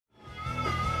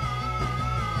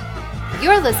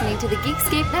You're listening to the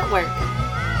Geekscape Network.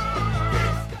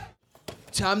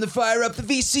 Time to fire up the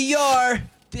VCR.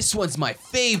 This one's my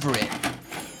favorite.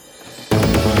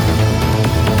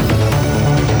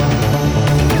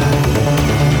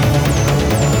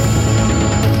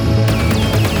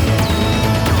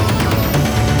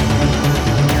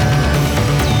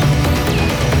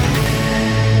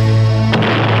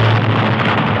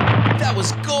 That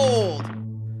was gold.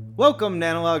 Welcome to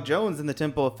Analog Jones in the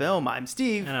Temple of Film. I'm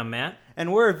Steve. And I'm Matt.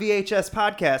 And we're a VHS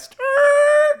podcast.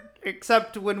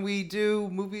 Except when we do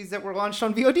movies that were launched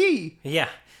on VOD. Yeah,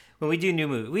 when we do new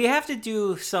movies. We have to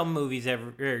do some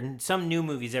new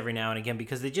movies every now and again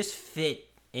because they just fit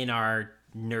in our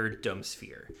nerddom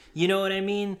sphere. You know what I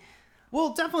mean?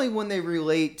 Well, definitely when they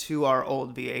relate to our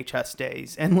old VHS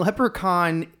days. And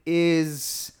Leprechaun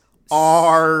is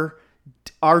our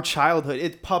childhood.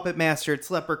 It's Puppet Master,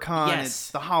 it's Leprechaun, Yes.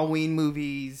 It's the Halloween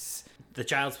movies. The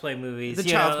Child's Play movies. The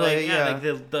Child's Play, yeah.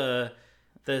 Like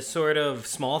the sort of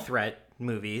small threat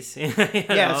movies.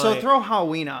 So throw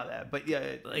Halloween out of that. But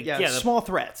small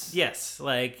threats. Yes,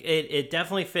 like it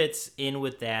definitely fits in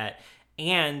with that.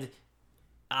 And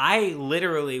I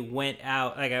literally went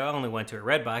out, like I only went to a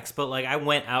Redbox, but like I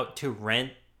went out to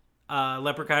rent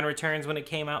Leprechaun Returns when it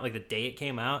came out, like the day it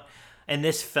came out. And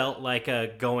this felt like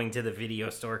a going to the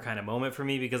video store kind of moment for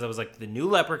me because I was like, the new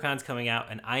Leprechaun's coming out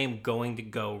and I am going to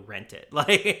go rent it.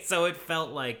 Like, so it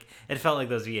felt like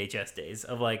those VHS days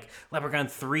of like Leprechaun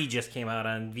 3 just came out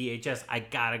on VHS. I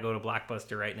gotta go to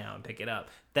Blockbuster right now and pick it up.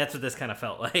 That's what this kind of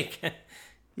felt like.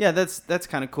 Yeah, that's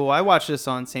kind of cool. I watched this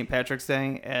on St. Patrick's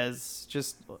Day as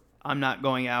just I'm not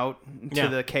going out to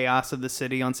the chaos of the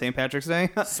city on St. Patrick's Day.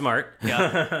 Smart.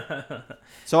 Yeah.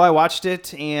 So I watched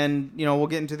it, and we'll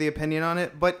get into the opinion on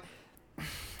it. But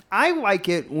I like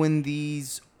it when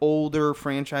these older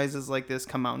franchises like this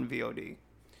come out in VOD.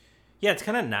 Yeah, it's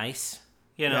kind of nice.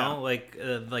 Like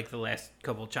the last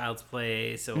couple Child's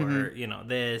Plays or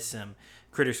this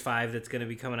Critters 5 that's going to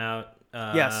be coming out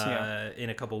in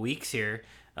a couple weeks here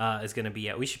is going to be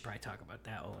out. We should probably talk about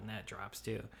that when that drops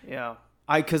too. Yeah.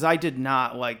 Because I did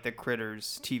not like the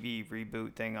Critters TV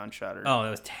reboot thing on Shudder. Oh, that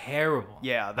was terrible.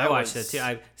 Yeah, I watched that too.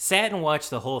 I sat and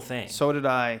watched the whole thing. So did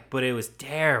I. But it was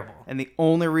terrible. And the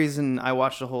only reason I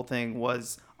watched the whole thing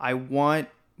was I want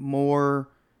more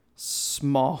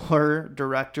smaller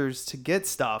directors to get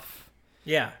stuff.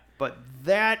 Yeah. But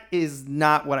that is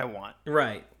not what I want.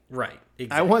 Right.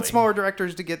 Exactly. I want smaller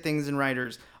directors to get things and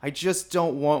writers. I just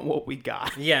don't want what we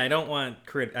got. Yeah, I don't want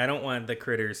the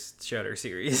Critters Shudder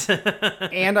series.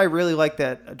 And I really like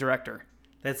that director.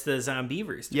 That's the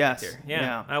Zombievers director. Yes.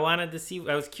 Yeah. I wanted to see.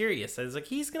 I was curious. I was like,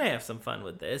 he's gonna have some fun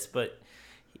with this, but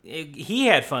he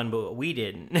had fun, but we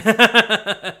didn't.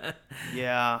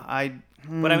 Yeah,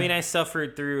 But I mean, I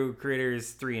suffered through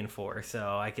Critters 3 and 4,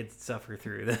 so I could suffer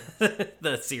through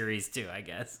the series too, I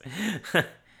guess.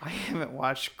 I haven't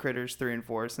watched Critters 3 and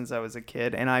 4 since I was a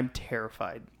kid, and I'm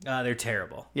terrified. They're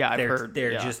terrible. Yeah, I've heard.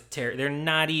 They're just terrible. They're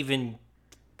not even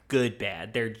good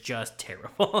bad. They're just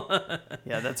terrible.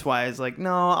 Yeah, that's why I was like,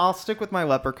 no, I'll stick with my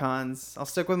Leprechauns. I'll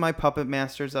stick with my Puppet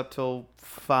Masters up till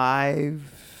 5.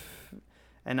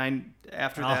 And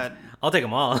after that... I'll take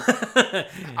them all.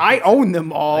 I own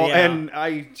them all, yeah. and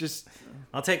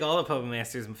I'll take all the Puppet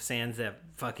Masters sans that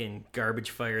fucking garbage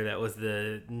fire that was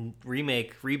the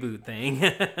reboot thing.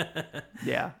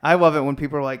 Yeah, I love it when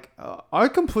people are like, I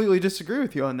completely disagree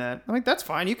with you on that. I'm like, that's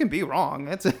fine. You can be wrong.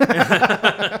 That's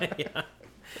Yeah.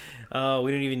 Oh, we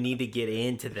don't even need to get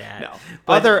into that. No.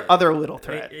 But, other little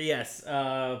threat. Yes.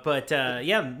 There's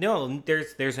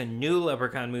a new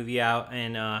Leprechaun movie out,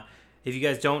 and if you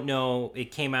guys don't know, it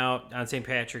came out on St.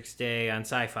 Patrick's Day on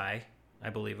Sci-Fi, I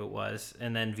believe it was,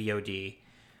 and then VOD.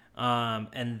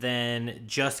 And then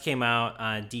just came out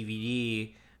on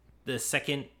DVD the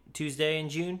second Tuesday in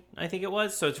June, I think it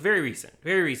was. So it's very recent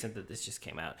that this just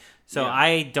came out. So yeah.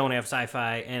 I don't have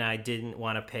Sci-Fi, and I didn't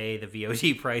want to pay the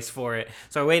VOD price for it.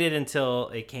 So I waited until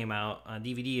it came out on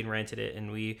DVD and rented it,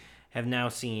 and we have now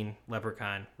seen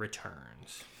Leprechaun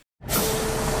Returns.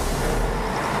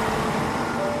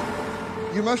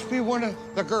 You must be one of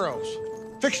the girls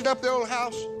fixing up the old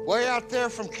house way out there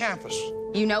from campus.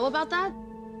 You know about that?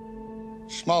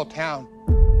 Small town.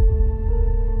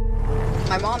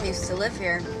 My mom used to live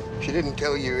here. She didn't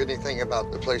tell you anything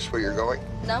about the place where you're going?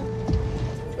 No.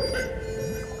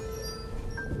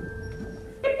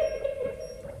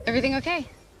 Everything okay?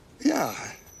 Yeah,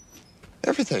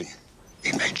 everything.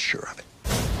 He made sure of it.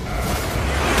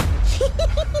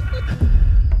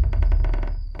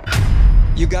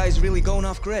 You guys really going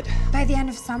off grid? By the end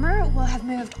of summer, we'll have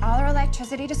moved all our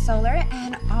electricity to solar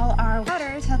and all our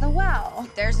water to the well.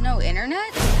 There's no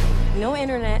internet? No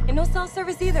internet, and no cell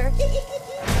service either.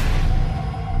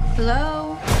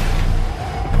 Hello?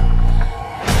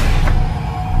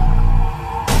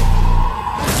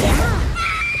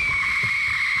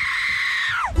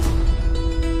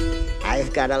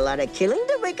 I've got a lot of killing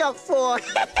to make up for.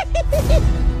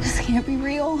 This can't be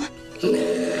real. Do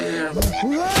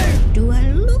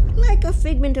I look like a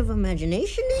figment of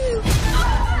imagination to you?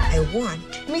 I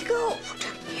want me gold.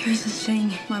 Here's the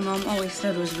thing my mom always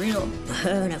said was real.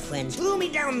 Her and her friends threw me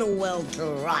down the well to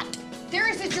rot. There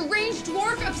is a deranged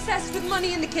dwarf obsessed with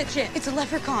money in the kitchen. It's a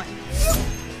leprechaun.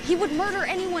 He would murder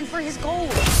anyone for his gold.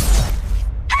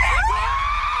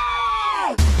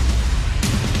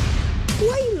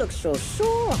 Why you look so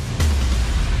sore?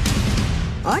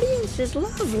 Audiences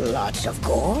love lots of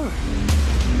gore.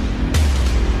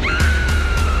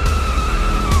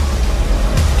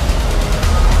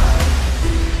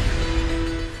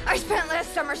 I spent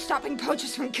last summer stopping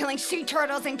poachers from killing sea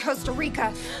turtles in Costa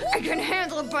Rica. I can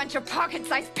handle a bunch of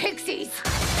pocket-sized pixies.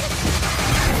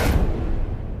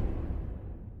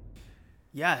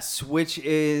 Yes, which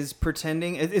is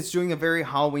pretending it's doing a very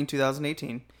Halloween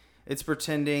 2018. It's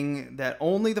pretending that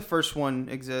only the first one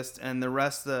exists and the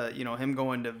rest, him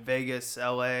going to Vegas,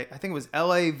 LA. I think it was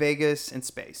LA, Vegas, and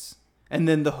space, and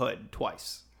then the hood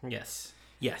twice.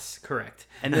 Yes, correct.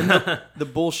 And then the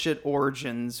bullshit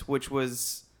origins, which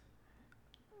was,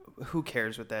 who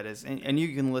cares what that is? And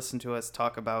you can listen to us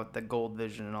talk about the Gold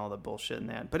Vision and all the bullshit in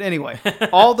that. But anyway,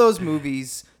 all those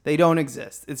movies, they don't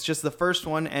exist. It's just the first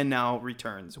one and now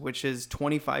Returns, which is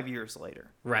 25 years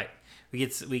later. Right.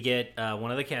 We get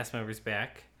one of the cast members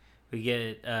back. We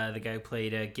get the guy who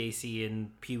played Gacy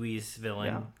in Pee-wee's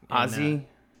villain. Yeah. Ozzy.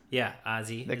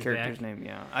 Ozzy. The is character's back. name,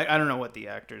 yeah. I don't know what the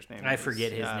actor's name is. I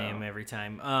forget his name every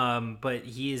time. But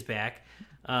he is back.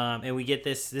 And we get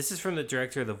this. This is from the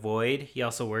director of The Void. He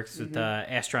also works with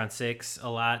Astron 6 a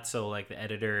lot. So, like, the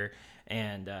editor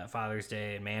and Father's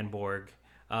Day and Manborg.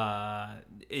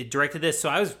 It directed this.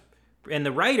 And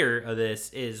the writer of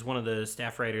this is one of the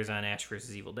staff writers on Ash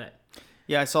vs. Evil Dead.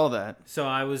 Yeah, I saw that. So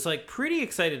I was like pretty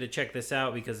excited to check this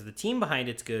out because the team behind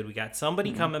it's good. We got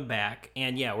somebody coming back,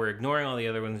 and yeah, we're ignoring all the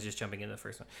other ones, just jumping into the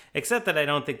first one. Except that I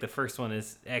don't think the first one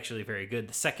is actually very good.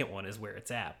 The second one is where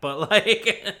it's at. But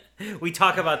like, we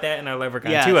talk about that in our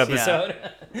Leprechaun 2 episode.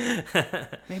 Yeah.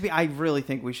 Maybe I really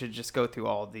think we should just go through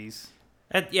all of these.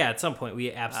 At some point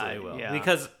we absolutely will, yeah.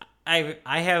 because I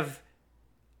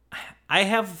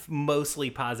have mostly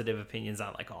positive opinions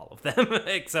on like all of them,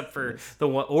 except for the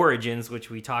one, Origins, which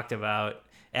we talked about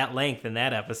at length in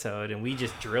that episode, and we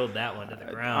just drilled that one to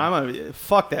the ground.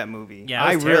 Fuck that movie.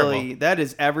 Yeah, it was terrible. That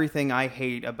is everything I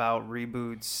hate about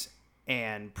reboots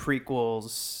and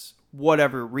prequels,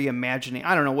 whatever, reimagining.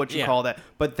 I don't know what you call that,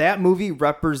 but that movie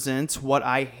represents what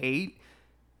I hate.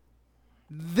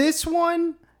 This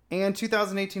one and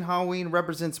 2018 Halloween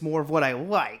represents more of what I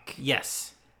like.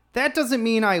 Yes. That doesn't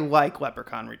mean I like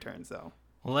Leprechaun Returns, though.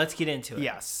 Well, let's get into it.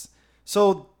 Yes.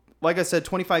 So, like I said,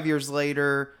 25 years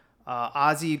later,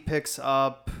 Ozzy picks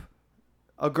up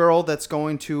a girl that's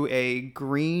going to a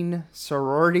green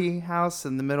sorority house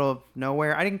in the middle of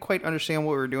nowhere. I didn't quite understand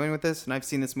what we were doing with this, and I've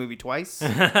seen this movie twice.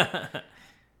 I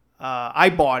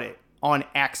bought it on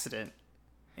accident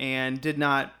and did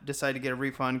not decide to get a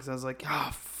refund because I was like,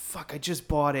 oh, fuck, I just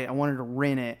bought it. I wanted to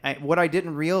rent it. What I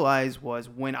didn't realize was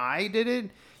when I did it,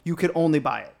 you could only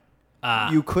buy it.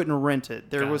 You couldn't rent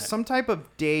it. There was some type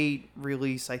of date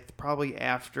release, like probably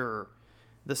after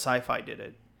the Sci-Fi did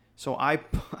it. So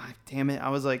damn it, I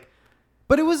was like,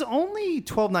 but it was only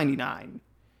 $12.99.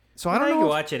 So I don't know. You can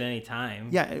watch it anytime.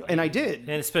 Yeah, and I did.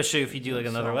 And especially if you do like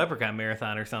another Leprechaun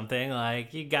marathon or something,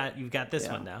 like you've got this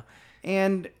one now.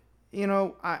 And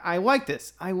I like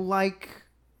this. I like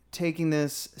taking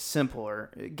this simpler,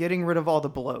 getting rid of all the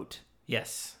bloat.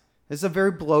 Yes. It's a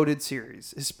very bloated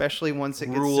series, especially once it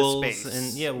gets to space.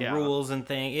 Rules and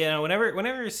things.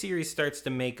 Whenever a series starts to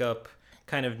make up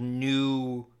kind of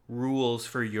new rules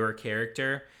for your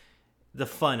character, the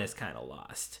fun is kind of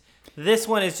lost. This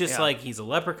one is just like, he's a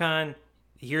leprechaun.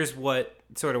 Here's what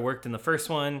sort of worked in the first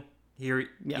one. Here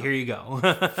you go.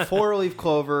 4-leaf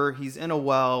clover. He's in a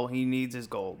well. He needs his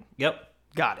gold. Yep.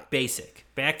 Got it. Basic.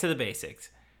 Back to the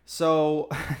basics. So,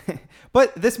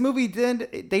 but this movie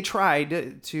they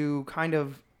tried to kind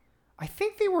of, I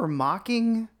think they were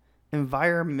mocking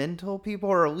environmental people,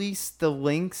 or at least the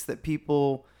links that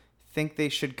people think they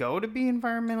should go to be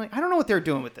environmentally. I don't know what they're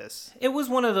doing with this. It was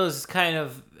one of those kind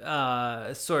of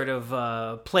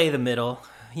play the middle,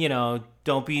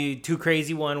 don't be too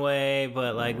crazy one way,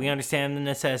 but like we understand the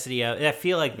necessity of it. I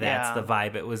feel like that's the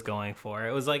vibe it was going for.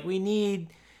 It was like we need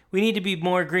we need to be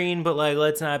more green, but like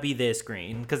let's not be this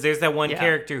green, because there's that one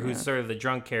character who's sort of the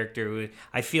drunk character who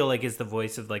I feel like is the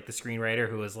voice of like the screenwriter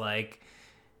who was like,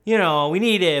 you know, we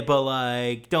need it, but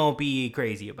like don't be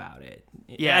crazy about it.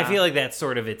 Yeah, I feel like that's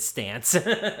sort of its stance.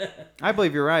 I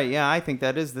believe you're right. Yeah, I think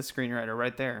that is the screenwriter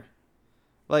right there.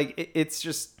 Like it's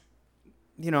just,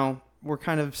 you know, we're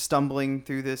kind of stumbling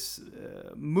through this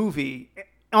movie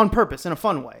on purpose in a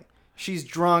fun way. She's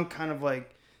drunk, kind of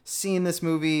like seeing this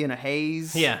movie in a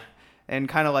haze. Yeah. And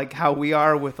kind of like how we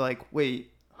are with like,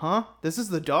 wait, huh? This is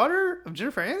the daughter of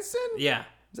Jennifer Aniston? Yeah.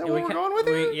 Is that where we're going with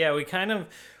it? Yeah, we kind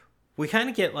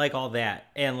of get like all that.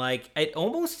 And like, it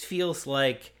almost feels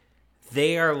like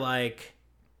they are like,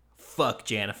 fuck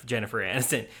Jennifer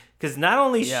Aniston. Because not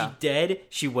only is she dead,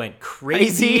 she went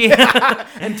crazy.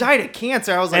 And died of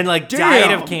cancer. I was like, and like damn.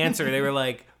 died of cancer. They were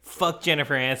like, fuck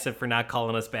Jennifer Aniston for not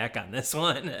calling us back on this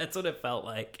one. That's what it felt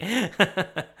like.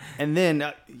 And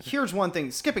then here's one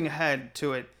thing, skipping ahead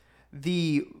to it.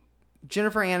 The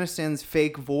Jennifer Aniston's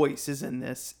fake voice is in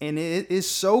this, and it is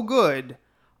so good.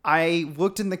 I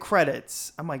looked in the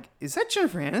credits. I'm like, is that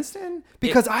Jennifer Aniston?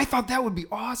 Because I thought that would be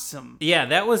awesome. Yeah,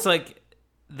 that was like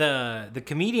the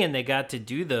comedian they got to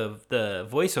do the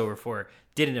voiceover for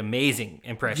did an amazing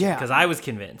impression, because I was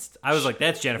convinced. I was like,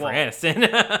 that's Jennifer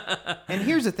Aniston. And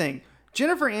here's the thing.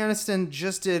 Jennifer Aniston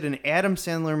just did an Adam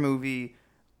Sandler movie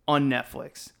on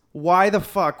Netflix. Why the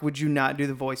fuck would you not do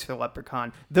the voice for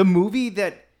Leprechaun? The movie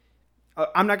that,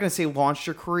 I'm not going to say launched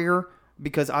your career,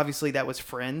 because obviously that was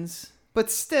Friends. But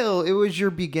still, it was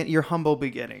your humble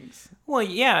beginnings. Well,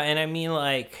 yeah, and I mean,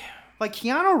 like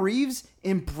Keanu Reeves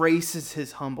embraces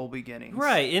his humble beginnings.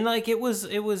 Right, and like it was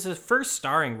a first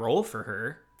starring role for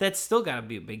her. That's still got to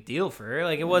be a big deal for her.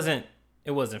 Like it wasn't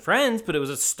Friends, but it was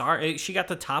a star. She got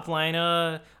the top line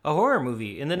a horror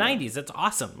movie in the 90s. That's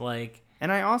awesome. Like, and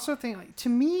I also think, like, to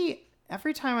me,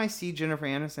 every time I see Jennifer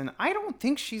Aniston, I don't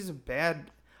think she's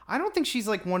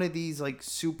like one of these like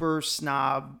super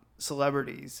snob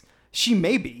celebrities. She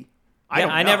may be.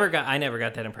 I never got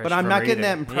that impression. But I'm not getting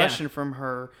that impression from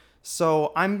her.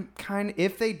 So I'm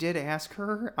if they did ask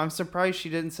her, I'm surprised she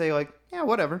didn't say like, yeah,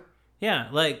 whatever. Yeah,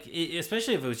 like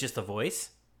especially if it was just a voice.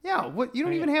 Yeah, what you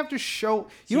don't even have to show.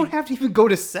 You don't have to even go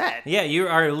to set. Yeah, you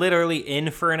are literally in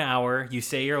for an hour. You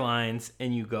say your lines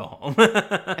and you go home.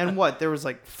 And what? There was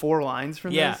like 4 lines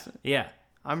from this. Yeah.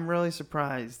 I'm really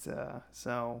surprised.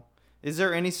 So. Is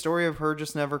there any story of her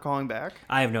just never calling back?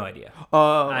 I have no idea.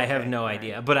 Oh, okay. I have no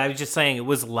idea. But I was just saying it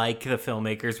was like the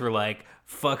filmmakers were like,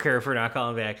 fuck her for not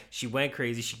calling back. She went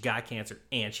crazy. She got cancer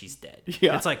and she's dead.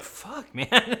 Yeah. It's like, fuck,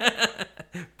 man.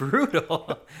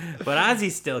 Brutal. But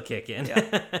Ozzy's still kicking.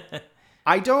 Yeah.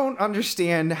 I don't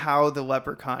understand how the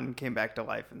leprechaun came back to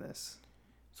life in this.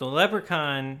 So the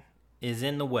leprechaun is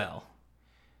in the well.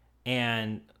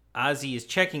 And Ozzy is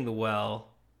checking the well.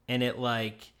 And it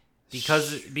like...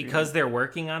 Because they're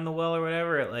working on the well or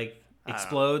whatever, it like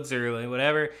explodes or like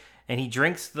whatever, and he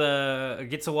gets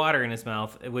the water in his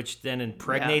mouth, which then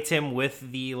impregnates him with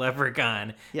the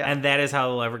leprechaun, and that is how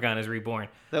the leprechaun is reborn.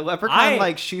 The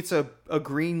leprechaun shoots a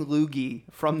green loogie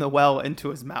from the well into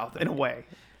his mouth in a way,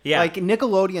 like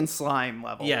Nickelodeon slime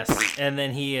level. Yes, and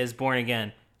then he is born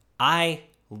again. I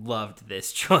loved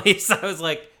this choice. I was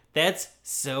like, that's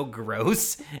so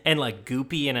gross and like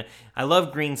goopy, and I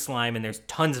love green slime, and there's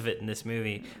tons of it in this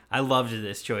movie. I loved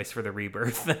this choice for the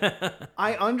rebirth.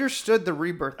 I understood the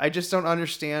rebirth. I just don't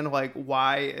understand like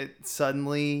why it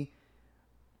suddenly.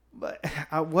 But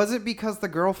was it because the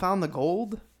girl found the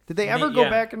gold? Did they ever go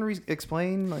back and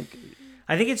explain like?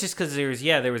 I think it's just because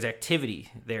there was activity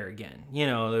there again. You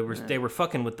know, they were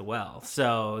fucking with the well,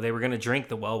 so they were gonna drink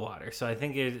the well water. So I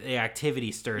think the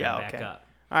activity stirred it back up.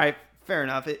 All right. Fair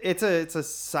enough. It's a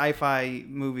sci-fi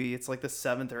movie. It's like the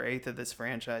 7th or 8th of this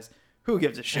franchise. Who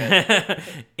gives a shit?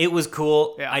 It was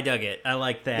cool. Yeah. I dug it. I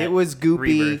like that. It was goopy.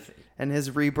 Rebirth. And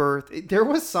his rebirth. There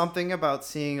was something about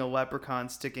seeing a leprechaun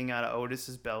sticking out of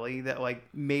Otis's belly that like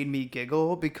made me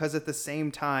giggle, because at the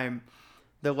same time,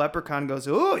 the leprechaun goes,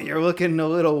 "Oh, you're looking a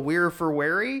little weird for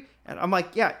wary," and I'm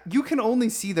like, "Yeah, you can only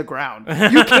see the ground.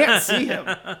 You can't see him."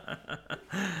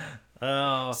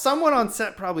 Oh. Someone on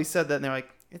set probably said that, and they're like,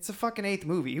 it's a fucking 8th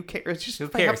movie. Who cares? Just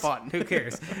have fun. Who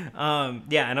cares?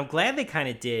 Yeah, and I'm glad they kind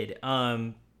of did.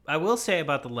 I will say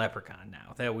about the leprechaun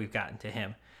now that we've gotten to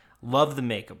him. Love the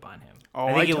makeup on him. Oh,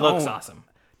 I think he looks awesome.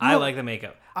 I like the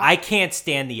makeup. I can't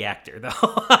stand the actor, though.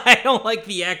 I don't like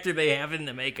the actor they have in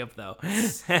the makeup, though.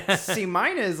 See,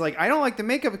 mine is like, I don't like the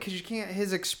makeup because you can't,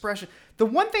 his expression. The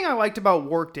one thing I liked about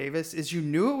Warwick Davis is you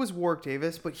knew it was Warwick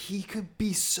Davis, but he could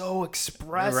be so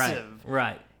expressive.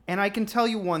 Right. And I can tell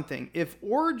you one thing. If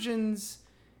Origins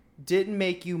didn't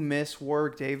make you miss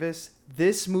Warwick Davis,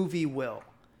 this movie will.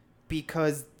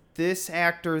 because this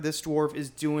actor, this dwarf, is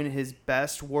doing his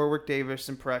best Warwick Davis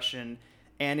impression,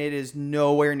 and it is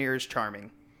nowhere near as charming.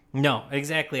 No,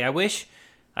 exactly. I wish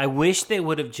they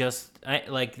would have just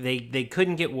they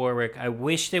couldn't get Warwick. I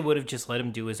wish they would have just let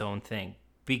him do his own thing,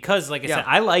 because like I said,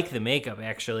 I like the makeup.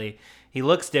 Actually, he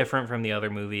looks different from the other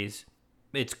movies.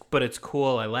 It's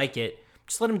cool. I like it.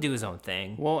 Just let him do his own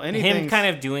thing. Well, him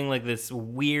kind of doing like this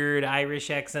weird Irish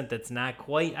accent that's not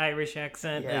quite Irish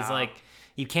accent is like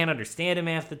you can't understand him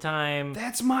half the time.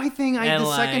 That's my thing.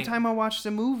 The second time I watched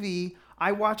the movie,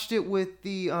 I watched it with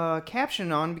the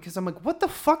caption on because I'm like, what the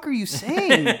fuck are you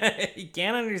saying? You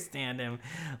can't understand him.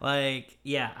 Like,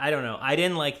 yeah, I don't know. I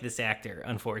didn't like this actor,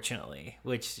 unfortunately,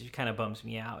 which kind of bums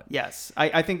me out. Yes,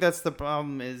 I think that's the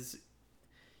problem is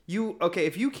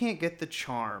if you can't get the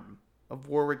charm of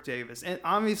Warwick Davis, and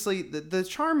obviously the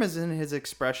charm is in his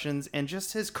expressions and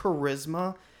just his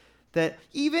charisma, that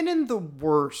even in the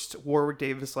worst Warwick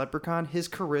Davis Leprechaun, his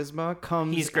charisma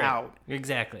comes out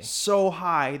exactly so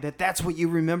high that's what you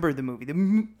remember the movie.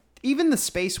 Even the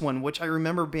space one, which I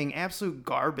remember being absolute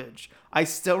garbage, I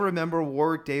still remember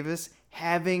Warwick Davis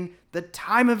having the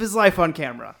time of his life on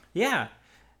camera. Yeah.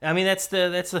 I mean, that's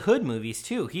the Hood movies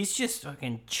too. He's just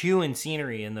fucking chewing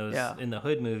scenery in those in the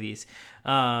Hood movies.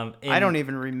 I don't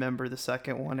even remember the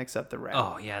second one except the rat.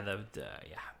 Oh yeah,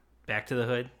 Back to the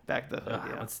Hood. Back to the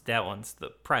Hood. That one's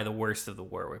probably the worst of the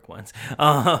Warwick ones.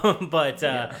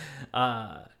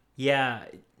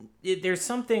 There's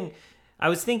something. I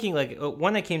was thinking like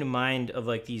one that came to mind of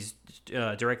like these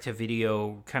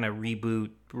direct-to-video kind of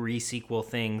reboot, re-sequel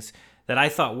things that I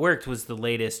thought worked was the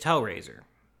latest Hellraiser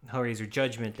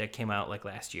Judgment that came out like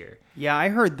last year. Yeah, I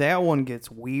heard that one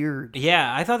gets weird.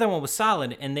 Yeah, I thought that one was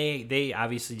solid, and they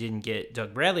obviously didn't get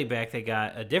Doug Bradley back. They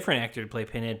got a different actor to play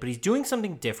Pinhead, but he's doing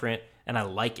something different, and I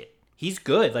like it. He's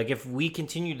good. Like, if we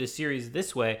continue the series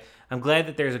this way, I'm glad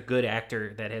that there's a good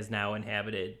actor that has now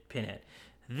inhabited Pinhead.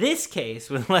 This case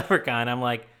with Leprechaun, I'm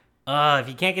like, if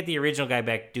you can't get the original guy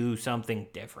back, do something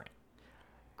different.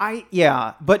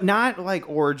 But not like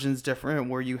Origins different,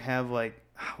 where you have like,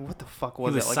 what the fuck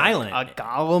was it? He was like silent. A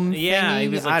golem thingy? Yeah, he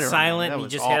was like silent. He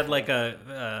just awful. had like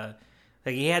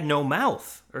like he had no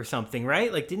mouth or something,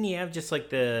 right? Like, didn't he have just like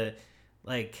the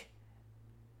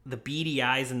beady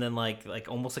eyes and then like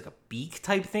almost like a beak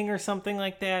type thing or something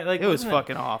like that? Like, it was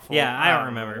fucking awful. Yeah, I don't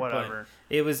remember. Whatever.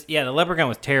 It was, the Leprechaun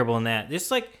was terrible in that.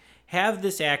 Just like have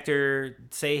this actor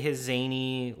say his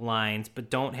zany lines,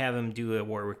 but don't have him do a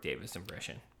Warwick Davis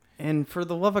impression. And for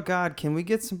the love of God, can we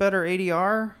get some better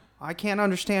ADR? I can't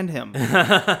understand him.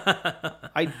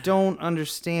 I don't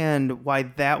understand why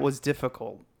that was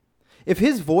difficult. If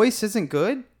his voice isn't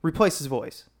good, replace his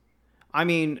voice. I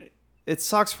mean, it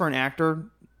sucks for an actor.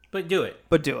 But do it.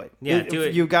 Yeah, do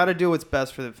it. You got to do what's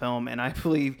best for the film, and I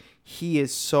believe he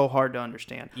is so hard to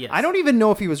understand. Yes. I don't even know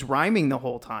if he was rhyming the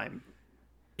whole time.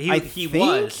 He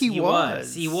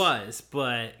was,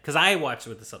 but because I watched it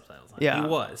with the subtitles on. Yeah. He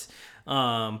was.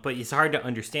 But it's hard to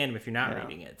understand him if you're not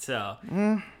reading it. So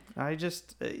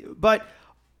but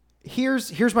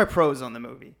here's my pros on the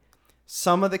movie.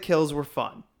 Some of the kills were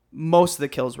fun. Most of the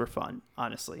kills were fun,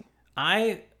 honestly.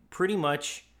 I pretty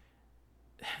much.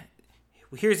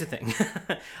 Here's the thing.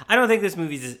 I don't think this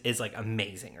movie is like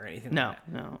amazing or anything. No.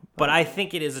 But I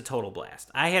think it is a total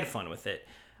blast. I had fun with it.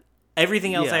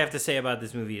 Everything else I have to say about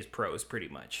this movie is pros, pretty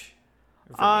much.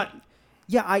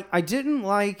 Yeah, I didn't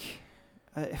like.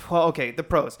 The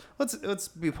pros. Let's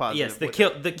be positive. Yes, the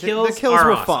kills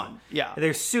were awesome. fun. Yeah,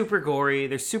 they're super gory.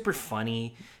 They're super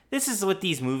funny. This is what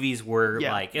these movies were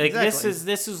like. Like exactly.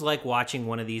 This is like watching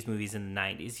one of these movies in the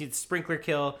 90s. The sprinkler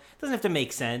kill doesn't have to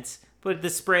make sense, but the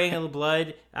spraying of the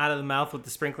blood out of the mouth with the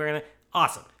sprinkler in it,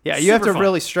 awesome. Yeah, you have to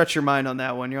really stretch your mind on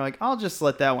that one. You're like, I'll just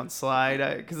let that one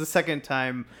slide. Because the second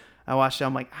time I watched it,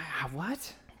 I'm like,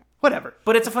 what? Whatever.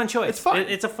 But it's a fun choice. It's fun.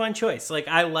 It's a fun choice. Like,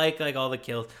 I like all the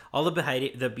kills. All the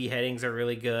beheadings are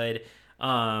really good.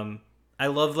 I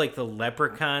love like the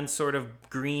leprechaun sort of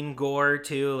green gore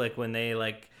too. Like when they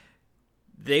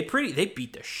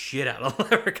beat the shit out of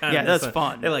leprechaun. Yeah, that's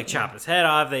fun. They like chop his head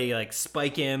off. They like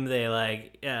spike him. They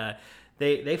like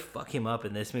they fuck him up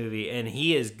in this movie, and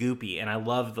he is goopy. And I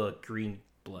love the green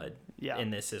blood in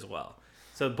this as well.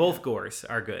 So both gores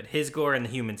are good. His gore and the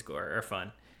human's gore are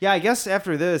fun. Yeah, I guess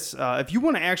after this, if you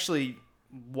want to actually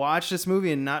watch this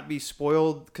movie and not be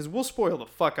spoiled, because we'll spoil the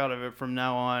fuck out of it from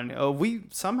now on. We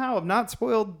somehow have not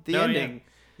spoiled the ending.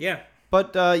 Yeah.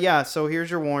 But so here's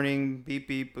your warning. Beep,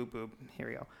 beep, boop, boop. Here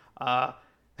we go.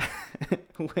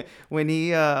 When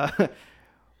he, at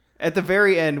the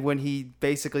very end, when he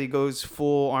basically goes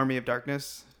full Army of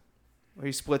Darkness, where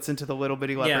he splits into the little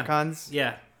bitty leprechauns.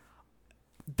 Yeah.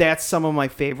 that's some of my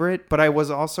favorite. But I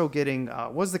was also getting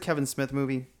what was the Kevin Smith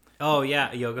movie? Oh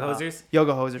yeah, Yoga Hosers.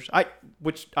 Yoga Hosers. I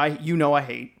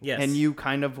hate. Yes. And you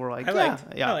kind of were like, I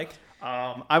liked.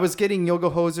 I was getting Yoga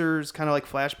Hosers kind of like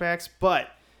flashbacks, but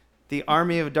the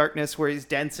Army of Darkness where he's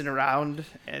dancing around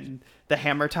and the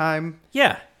Hammer Time.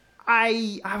 Yeah.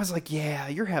 I was like, yeah,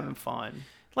 you're having fun.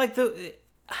 Like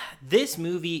this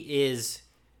movie is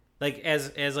like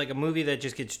as like a movie that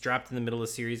just gets dropped in the middle of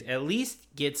the series, at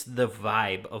least gets the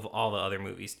vibe of all the other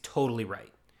movies totally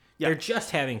right. Yeah. They're just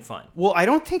having fun. Well, I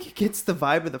don't think it gets the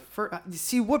vibe of the first.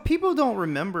 See, what people don't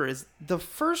remember is the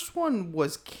first one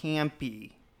was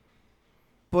campy,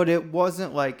 but it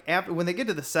wasn't like after when they get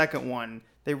to the second one,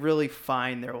 they really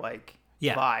find their like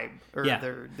vibe or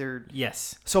their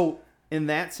yes. So in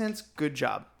that sense, good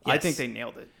job. Yes. I think they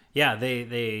nailed it. Yeah,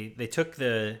 they took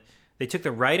the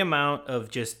right amount of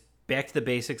just back to the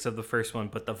basics of the first one,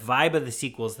 but the vibe of the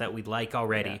sequels that we like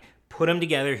already, put them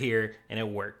together here, and it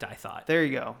worked, I thought. There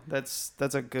you go. That's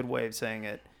a good way of saying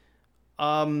it.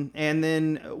 And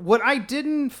then what I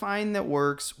didn't find that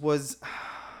works was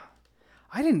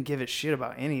I didn't give a shit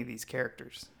about any of these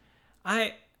characters.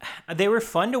 They were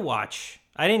fun to watch.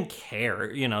 I didn't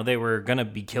care. You know, they were going to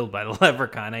be killed by the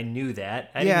leprechaun. I knew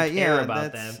that. I didn't care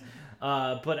about them.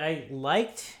 But I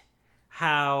liked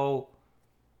how...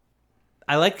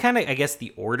 I liked kind of, I guess,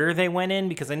 the order they went in,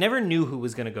 because I never knew who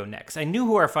was going to go next. I knew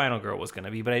who our final girl was going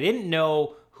to be, but I didn't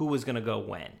know who was going to go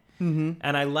when. Mm-hmm.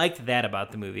 And I liked that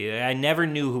about the movie. I never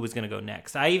knew who was going to go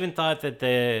next. I even thought that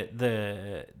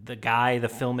the guy, the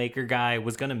filmmaker guy,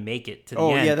 was going to make it to the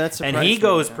end. Yeah, that's surprising. And he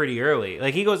goes pretty early.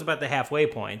 Like, he goes about the halfway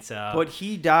point. So. But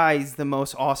he dies the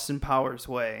most Austin Powers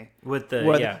way. With the,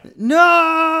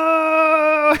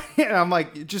 no! And I'm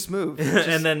like, just move.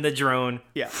 And then the drone.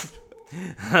 Yeah.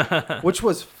 Which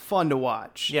was fun to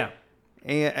watch. Yeah.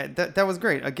 And that was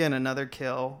great. Again, another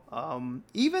kill.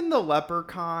 Even the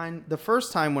leprechaun, the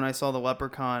first time when I saw the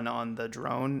leprechaun on the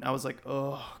drone, I was like,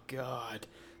 oh, God.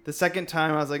 The second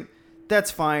time, I was like,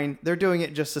 that's fine. They're doing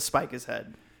it just to spike his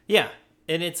head. Yeah.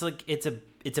 And it's like, it's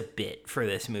a bit for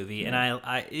this movie. And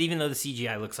I even though the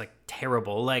CGI looks like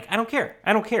terrible, like, I don't care.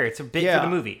 It's a bit for the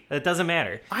movie. It doesn't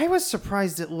matter. I was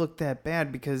surprised it looked that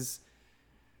bad because...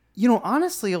 You know,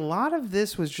 honestly, a lot of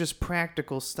this was just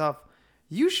practical stuff.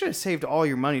 You should have saved all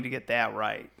your money to get that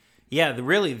right. Yeah,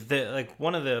 like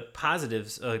one of the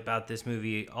positives about this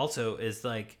movie also is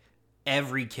like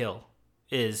every kill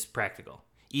is practical.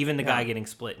 Even the guy getting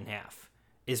split in half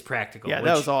is practical. Yeah,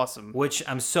 that was awesome. Which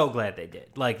I'm so glad they did.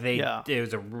 Like it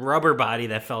was a rubber body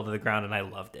that fell to the ground, and I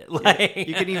loved it. Like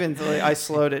you can even I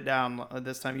slowed it down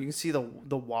this time. You can see the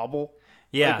wobble.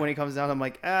 Yeah. Like when he comes down, I'm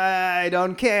like, I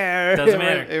don't care. Doesn't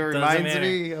matter. It reminds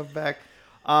me of back.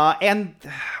 And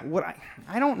what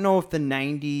I don't know if the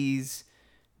 90s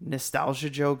nostalgia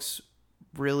jokes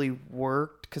really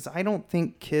worked, because I don't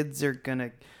think kids are going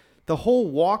to... The whole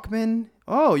Walkman,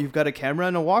 oh, you've got a camera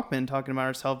and a Walkman talking about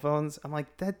our cell phones. I'm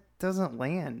like, that doesn't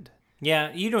land.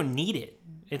 Yeah, you don't need it.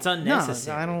 It's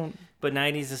unnecessary. No, I don't... But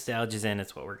 90s nostalgia's in,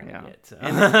 it's what we're going to get. So.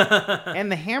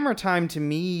 And the Hammer Time, to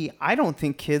me, I don't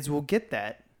think kids will get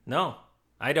that. No,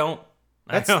 I don't.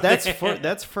 That's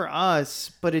for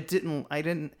us, but it didn't.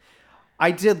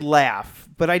 I did laugh,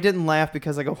 but I didn't laugh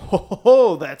because I go,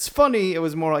 oh, that's funny. It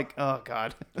was more like, oh,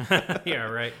 God. Yeah,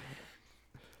 right.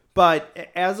 But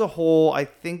as a whole, I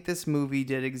think this movie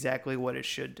did exactly what it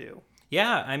should do.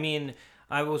 Yeah, I mean,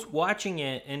 I was watching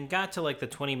it and got to like the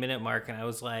 20-minute mark, and I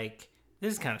was like,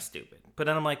 this is kind of stupid. But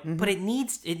then I'm like, but it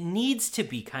needs to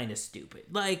be kind of stupid.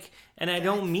 Like, and I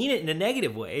don't mean it in a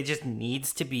negative way. It just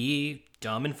needs to be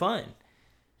dumb and fun.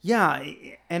 Yeah,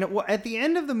 and at the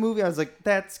end of the movie, I was like,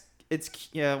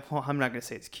 yeah, well, I'm not going to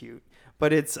say it's cute,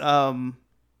 but it's,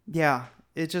 yeah,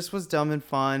 it just was dumb and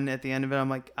fun. At the end of it, I'm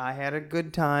like, I had a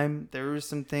good time. There were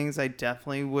some things I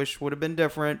definitely wish would have been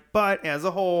different, but as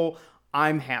a whole,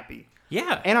 I'm happy.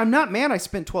 Yeah. And I'm not mad I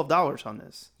spent $12 on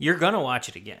this. You're going to watch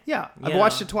it again. Yeah. I've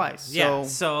watched it twice. So. Yeah.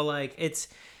 So, like,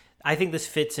 I think this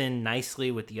fits in nicely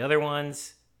with the other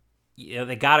ones. You know,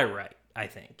 they got it right, I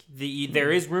think. There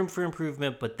is room for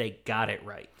improvement, but they got it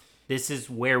right. This is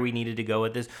where we needed to go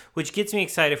with this, which gets me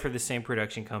excited for the same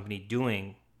production company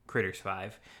doing Critters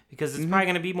 5, because it's probably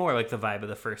going to be more like the vibe of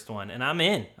the first one. And I'm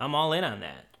in. I'm all in on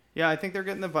that. Yeah, I think they're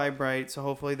getting the vibe right, so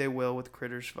hopefully they will with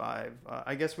Critters 5.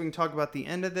 I guess we can talk about the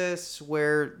end of this,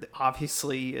 where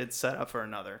obviously it's set up for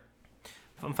another.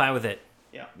 I'm fine with it.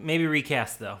 Yeah. Maybe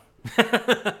recast, though.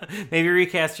 Maybe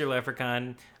recast your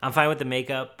Leprechaun. I'm fine with the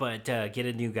makeup, but get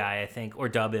a new guy, I think, or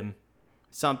dub him.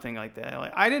 something like that.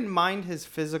 Like, I didn't mind his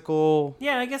physical.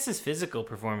 Yeah, I guess his physical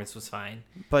performance was fine.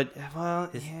 But, well,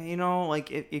 yeah, you know, like,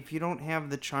 if you don't have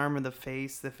the charm of the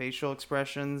face, the facial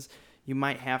expressions, you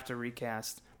might have to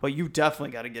recast. But you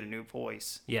definitely got to get a new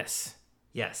voice. Yes.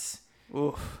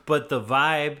 Oof. But the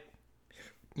vibe,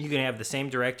 you can have the same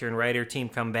director and writer team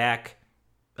come back.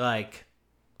 Like,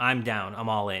 I'm down. I'm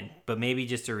all in. But maybe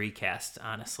just a recast,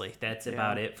 honestly. That's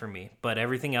about it for me. But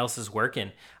everything else is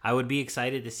working. I would be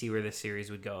excited to see where the series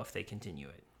would go if they continue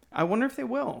it. I wonder if they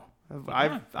will.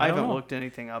 I haven't looked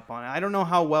anything up on it. I don't know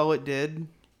how well it did.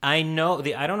 I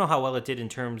don't know how well it did in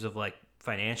terms of, like,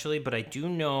 financially, but I do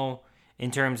know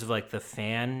in terms of, like, the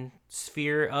fan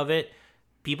sphere of it,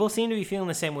 people seem to be feeling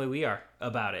the same way we are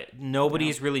about it.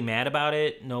 Nobody's really mad about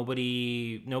it.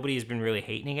 Nobody has been really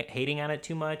hating on it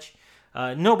too much.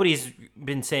 Nobody's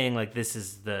been saying, like, this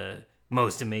is the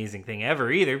most amazing thing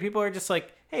ever either. People are just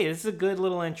like, hey, this is a good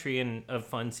little entry in a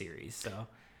fun series. So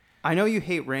I know you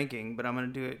hate ranking, but I'm going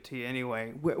to do it to you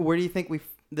anyway. Where do you think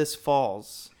this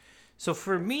falls? So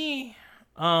for me,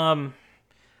 I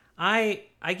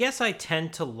guess I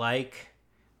tend to like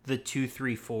the 2,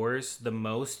 3, 4s the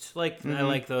most. Like, I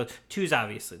like the 2's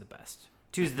obviously the best.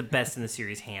 2's the best in the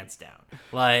series, hands down.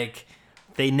 Like,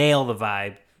 they nail the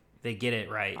vibe. They get it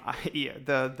right.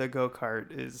 The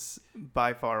go-kart is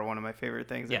by far one of my favorite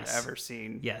things I've ever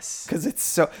seen. Yes. Because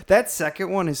that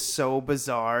second one is so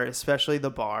bizarre, especially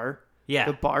the bar. Yeah.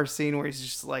 The bar scene where he's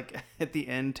just, like, at the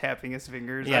end tapping his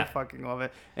fingers. Yeah. I fucking love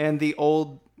it. And the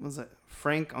old, was it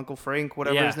Uncle Frank,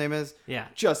 whatever his name is? Yeah.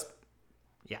 Just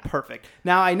perfect.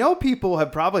 Now, I know people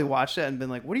have probably watched it and been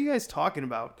like, what are you guys talking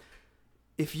about?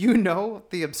 If you know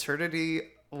the absurdity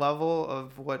level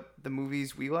of what the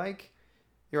movies we like,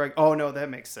 you're like, oh, no, that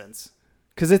makes sense.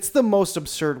 Because it's the most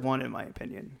absurd one, in my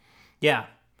opinion. Yeah.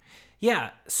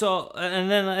 Yeah. So,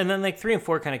 and then like 3 and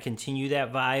 4 kind of continue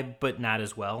that vibe, but not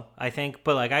as well, I think.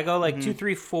 But, like, I go, like, 2,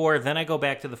 3, 4, then I go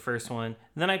back to the first one, and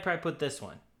then I probably put this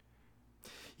one.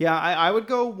 Yeah, I would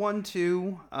go 1,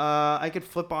 2. I could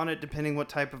flip on it depending what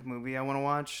type of movie I want to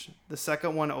watch. The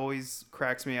second one always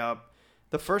cracks me up.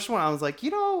 The first one, I was like,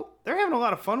 you know, they're having a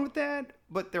lot of fun with that,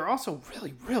 but they're also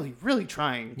really, really, really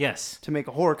trying to make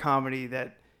a horror comedy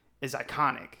that is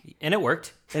iconic. And it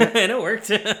worked. And it worked.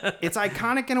 It's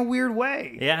iconic in a weird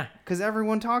way. Yeah. Because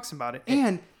everyone talks about it.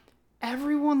 And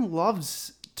everyone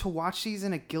loves to watch these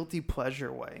in a guilty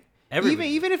pleasure way.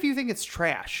 Even if you think it's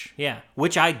trash. Yeah,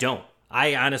 which I don't.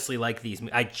 I honestly like these.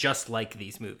 I just like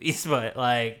these movies, but,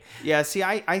 like... Yeah, see,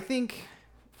 I think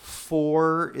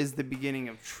 4 is the beginning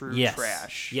of true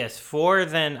trash. Yes, 4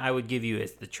 then I would give you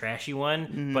as the trashy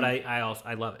one, but I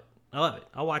love it. I love it.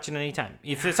 I'll watch it anytime.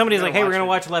 If somebody's like, hey, we're going to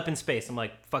watch Lep in Space, I'm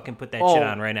like, fucking put that shit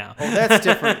on right now. Oh, that's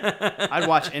different. I'd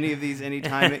watch any of these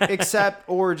anytime, except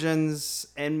Origins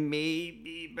and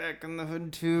maybe Back in the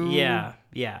Hood 2. Yeah.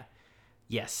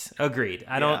 Yes, agreed.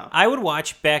 I would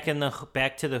watch Back to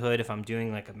the Hood if I'm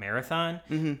doing, like, a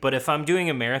marathon, but if I'm doing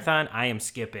a marathon, I am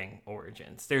skipping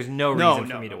Origins. There's no reason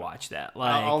for me to watch that.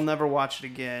 Like, I'll never watch it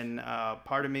again.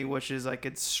 Part of me wishes I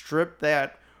could strip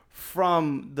that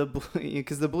from the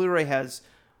because the Blu-ray has,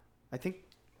 I think,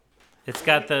 it's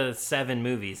got the 7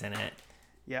 movies in it.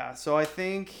 Yeah, so I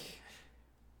think,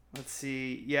 let's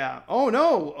see, yeah. Oh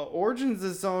no, Origins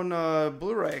is on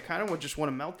Blu-ray. I kind of would just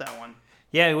want to melt that one.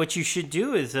 Yeah, what you should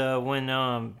do is when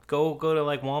go to,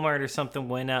 like, Walmart or something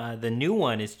when the new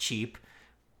one is cheap,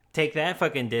 take that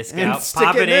fucking disc out,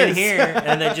 pop it in here,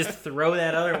 and then just throw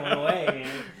that other one away.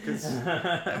 Because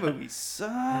that movie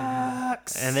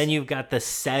sucks. And then you've got the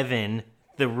 7,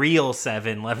 the real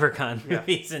 7 Leprechaun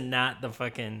movies, and not the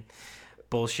fucking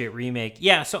bullshit remake.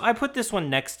 Yeah, so I put this one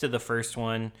next to the first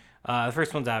one. The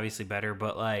first one's obviously better,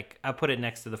 but, like, I put it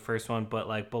next to the first one, but,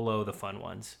 like, below the fun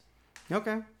ones.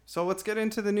 Okay, so let's get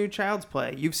into the new Child's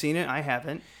Play. You've seen it, I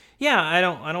haven't. Yeah, I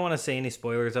don't want to say any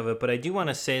spoilers of it, but I do want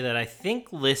to say that I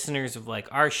think listeners of, like,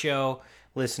 our show,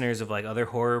 listeners of, like, other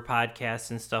horror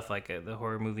podcasts and stuff, like the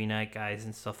Horror Movie Night guys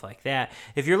and stuff like that,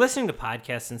 if you're listening to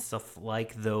podcasts and stuff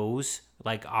like those,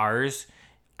 like ours,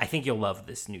 I think you'll love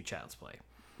this new Child's Play.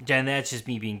 And that's just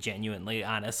me being genuinely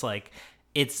honest. Like,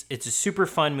 it's a super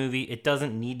fun movie. It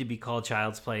doesn't need to be called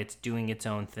Child's Play. It's doing its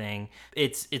own thing.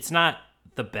 It's not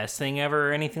the best thing ever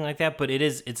or anything like that, but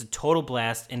it's a total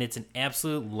blast, and it's an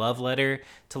absolute love letter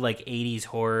to, like, 80s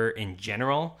horror in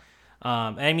general.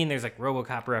 I mean, there's, like,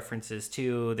 RoboCop references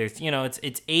too. There's, you know, it's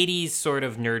 80s sort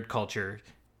of nerd culture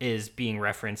is being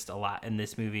referenced a lot in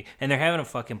this movie, and they're having a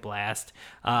fucking blast.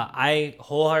 I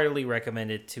wholeheartedly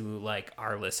recommend it to, like,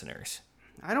 our listeners.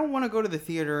 I don't want to go to the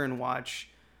theater and watch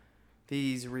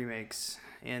these remakes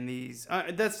and these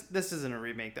this isn't a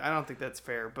remake. I don't think that's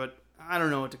fair, but I don't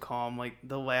know what to call them, like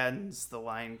the Aladdins, the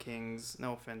Lion Kings.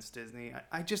 No offense, Disney.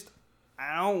 I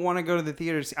don't want to go to the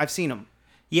theaters. I've seen them.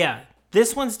 Yeah,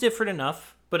 this one's different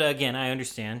enough, but again, I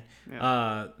understand.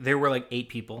 Yeah. There were like 8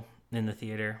 people in the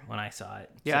theater when I saw it.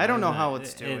 Yeah, I don't know how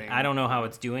it's doing. I don't know how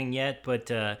it's doing yet,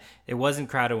 but it wasn't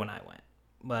crowded when I went.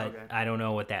 But Okay. I don't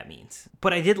know what that means.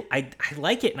 But I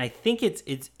like it, and I think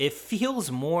it feels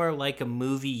more like a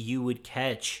movie you would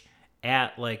catch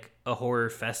at like a horror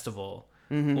festival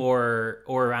or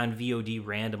on VOD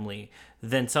randomly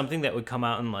than something that would come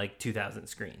out in like 2,000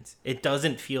 screens. It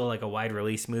doesn't feel like a wide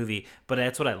release movie, but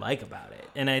that's what I like about it.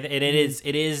 And it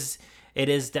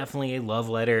is definitely a love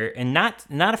letter, and not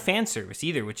a fan service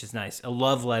either, which is nice. A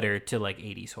love letter to like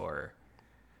 80s horror.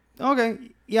 Okay.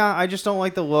 Yeah, I just don't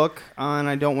like the look, and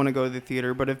I don't want to go to the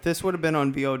theater. But if this would have been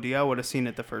on VOD, I would have seen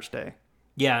it the first day.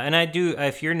 Yeah, and I do.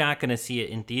 If you're not going to see it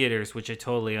in theaters, which I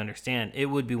totally understand, it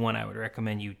would be one I would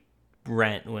recommend you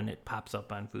rent when it pops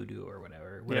up on Vudu or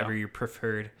whatever your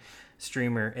preferred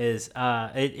streamer is.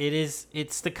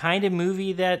 It's the kind of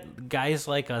movie that guys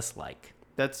like us like.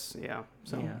 That's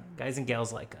So guys and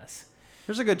gals like us.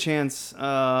 there's a good chance.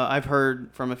 I've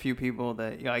heard from a few people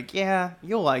that you're like, yeah,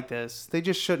 you'll like this. They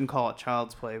just shouldn't call it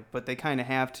Child's Play, but they kind of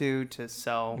have to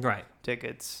sell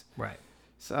tickets. Right.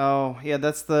 So yeah,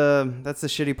 that's the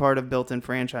shitty part of built-in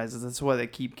franchises. That's why they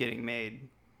keep getting made.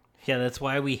 Yeah, that's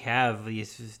why we have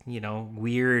these,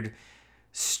 weird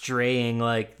straying,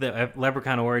 like the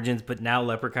Leprechaun Origins, but now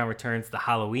Leprechaun Returns, the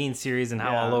Halloween series, and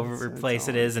how all over the place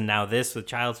it is, and now this with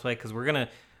Child's Play, because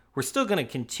we're still gonna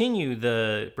continue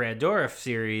the Brad Dourif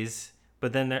series,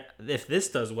 but then if this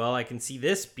does well, I can see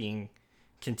this being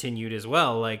continued as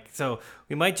well. Like, so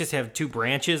we might just have 2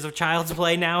 branches of Child's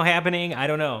Play now happening. I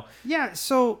don't know. Yeah,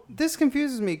 so this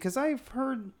confuses me because I've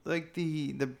heard like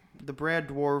the Brad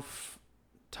Dourif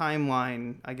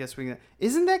timeline. I guess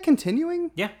isn't that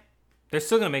continuing? Yeah, they're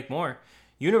still gonna make more.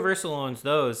 Universal owns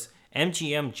those.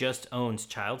 MGM just owns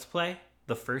Child's Play,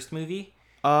 the first movie.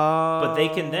 But they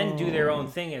can then do their own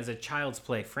thing as a Child's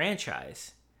Play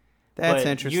franchise. That's but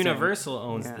interesting. Universal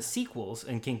owns the sequels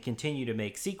and can continue to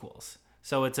make sequels.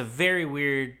 So it's a very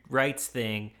weird rights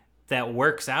thing that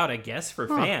works out, I guess, for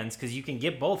fans, because you can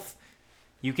get both.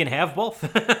 You can have both.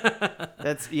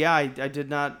 I did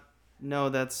not know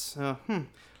that's...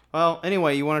 Well,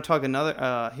 anyway, you want to talk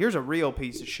another... here's a real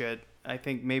piece of shit. I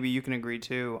think maybe you can agree,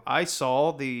 too. I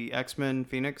saw the X-Men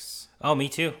Phoenix. Oh, me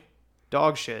too.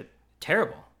 Dog shit.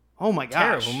 Terrible. Oh, my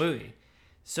gosh. Terrible movie.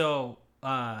 So,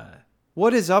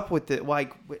 what is up with it?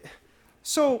 Like,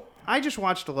 so I just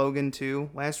watched Logan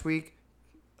 2 last week.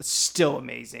 Still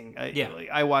amazing.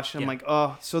 I watched it. I'm like,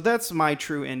 oh, so that's my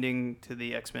true ending to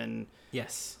the X-Men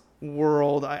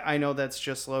world. I know that's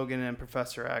just Logan and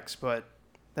Professor X, but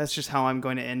that's just how I'm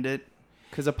going to end it.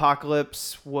 Because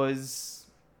Apocalypse was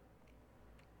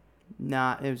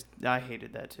not... I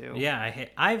hated that too. Yeah,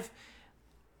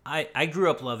 I grew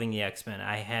up loving the X-Men.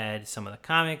 I had some of the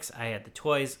comics. I had the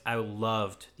toys. I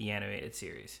loved the animated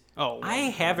series. Oh, wow. I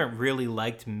haven't really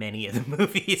liked many of the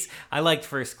movies. I liked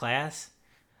First Class.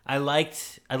 I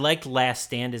liked Last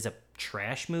Stand as a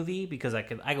trash movie because I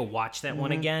could watch that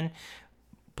one again.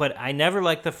 But I never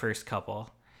liked the first couple,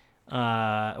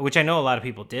 which I know a lot of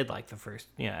people did like the first,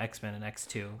 X-Men and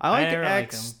X2. I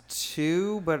like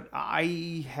X2, but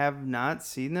I have not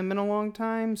seen them in a long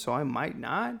time, so I might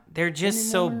not. They're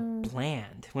just so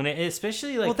bland.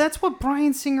 Especially like... Well, that's what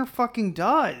Bryan Singer fucking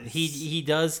does. He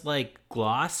does like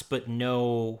gloss, but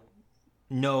no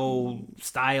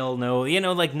style,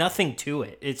 like nothing to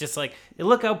it. It's just like,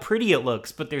 look how pretty it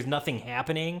looks, but there's nothing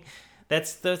happening.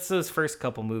 That's those first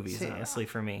couple movies, honestly,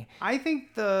 for me. I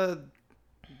think the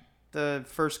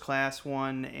First Class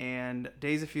one and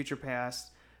Days of Future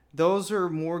Past, those are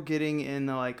more getting in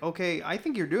the like, okay, I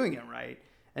think you're doing it right.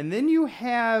 And then you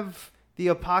have the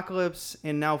Apocalypse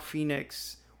and now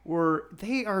Phoenix, where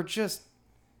they are just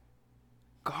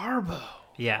garbo.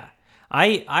 Yeah.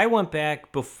 I went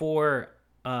back before...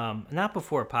 not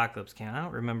before Apocalypse came. I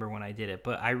don't remember when I did it,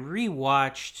 but I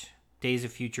rewatched Days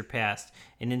of Future Past,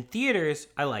 and in theaters,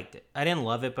 I liked it. I didn't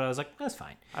love it, but I was like, that's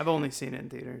fine. I've only seen it in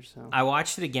theaters, so I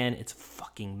watched it again. It's a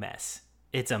fucking mess.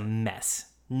 It's a mess.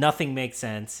 Nothing makes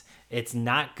sense. It's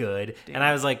not good. Damn. And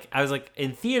I was like,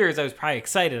 in theaters, I was probably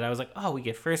excited. I was like, oh, we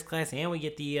get First Class and we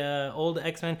get the old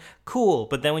X-Men. Cool.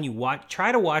 But then when you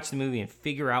try to watch the movie and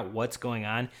figure out what's going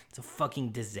on, it's a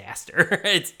fucking disaster.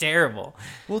 It's terrible.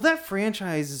 Well, that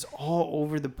franchise is all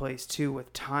over the place too,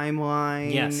 with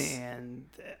timeline. Yes. And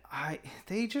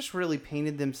they just really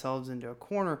painted themselves into a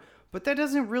corner. But that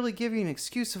doesn't really give you an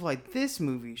excuse of like, this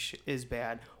movie is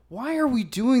bad. Why are we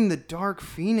doing the Dark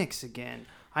Phoenix again?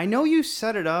 I know you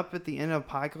set it up at the end of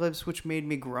Apocalypse, which made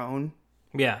me groan.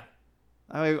 Yeah.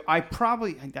 I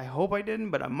probably, I hope I didn't,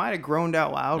 but I might have groaned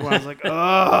out loud when I was like,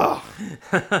 oh,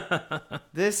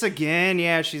 this again.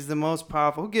 Yeah, she's the most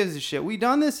powerful. Who gives a shit? We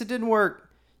done this. It didn't work.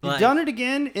 You've done it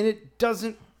again, and it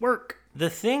doesn't work. The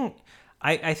thing,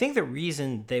 I think the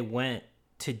reason they went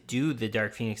to do the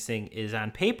Dark Phoenix thing is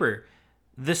on paper,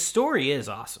 the story is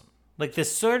awesome. Like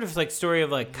this sort of like story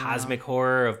of like cosmic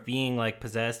horror of being like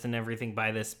possessed and everything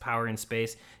by this power in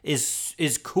space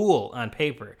is cool on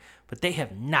paper. But they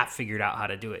have not figured out how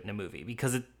to do it in a movie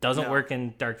because it doesn't work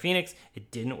in Dark Phoenix.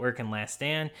 It didn't work in Last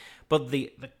Stand. But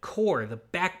the core, the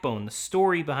backbone, the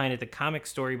story behind it, the comic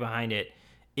story behind it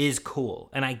is cool.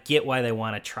 And I get why they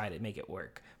want to try to make it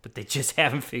work. But they just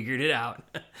haven't figured it out.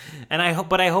 And I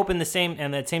hope in that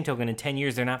same token, in 10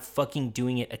 years, they're not fucking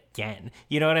doing it again.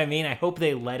 You know what I mean? I hope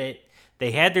they let it.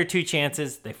 They had their 2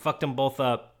 chances. They fucked them both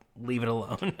up. Leave it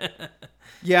alone.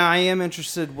 Yeah, I am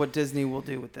interested what Disney will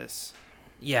do with this.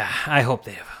 Yeah, I hope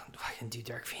they fucking do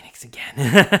Dark Phoenix again.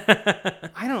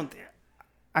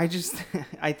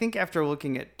 I think after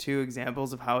looking at 2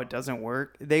 examples of how it doesn't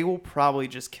work, they will probably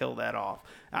just kill that off.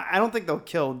 I don't think they'll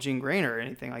kill Jean Grey or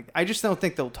anything like that. I just don't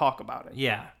think they'll talk about it.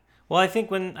 Yeah. Well, I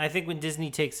think when Disney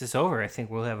takes this over, I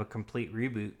think we'll have a complete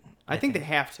reboot. I think they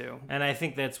have to. And I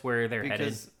think that's where they're headed.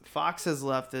 Because Fox has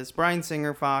left this. Bryan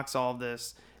Singer, Fox, all of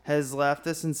this has left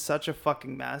this in such a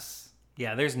fucking mess.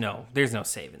 Yeah, there's no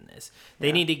saving this.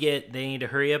 They need to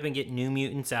hurry up and get New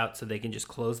Mutants out so they can just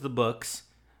close the books,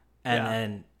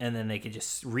 and then they can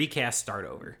just recast, start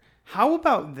over. How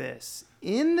about this?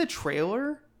 In the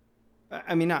trailer,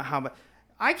 I mean, not how, but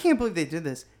I can't believe they did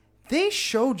this. They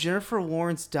show Jennifer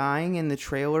Lawrence dying in the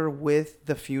trailer with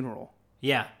the funeral.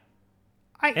 Yeah,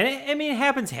 it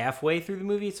happens halfway through the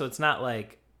movie, so it's not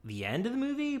like the end of the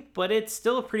movie, but it's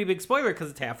still a pretty big spoiler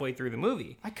because it's halfway through the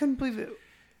movie. I couldn't believe it.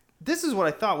 This is what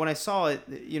I thought when I saw it,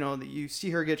 you know, that you see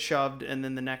her get shoved and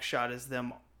then the next shot is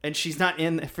them and she's not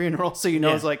in the funeral. So,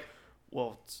 it's like,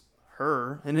 well, it's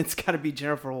her. And it's got to be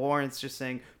Jennifer Lawrence just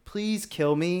saying, please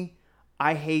kill me.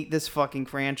 I hate this fucking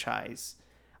franchise.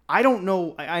 I don't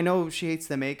know. I know she hates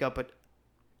the makeup, but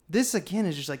this again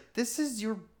is just like, this is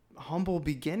your humble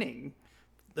beginning.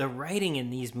 The writing in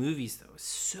these movies, though, is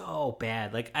so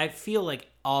bad. Like, I feel like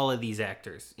all of these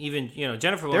actors, even,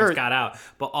 Jennifer Lawrence got out,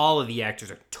 but all of the actors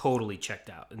are totally checked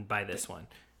out by this one.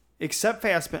 Except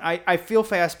Fassbender. I feel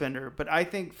Fassbender, but I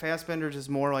think Fassbender's is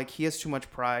more like he has too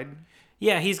much pride.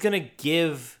 Yeah, he's going to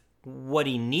give what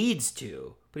he needs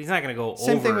to, but he's not going to go over.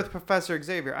 Same thing with Professor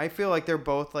Xavier. I feel like they're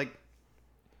both like,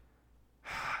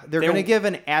 they're going to give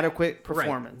an adequate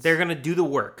performance. Right. They're going to do the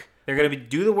work. They're going to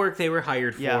do the work they were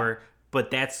hired for. But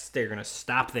they're going to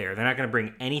stop there. They're not going to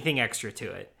bring anything extra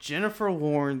to it. Jennifer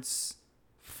Lawrence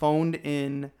phoned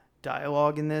in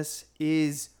dialogue in this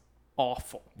is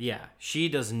awful. Yeah, she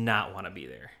does not want to be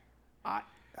there.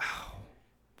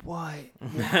 Why?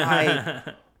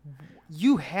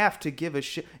 You have to give a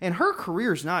shit. And her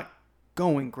career's not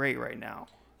going great right now.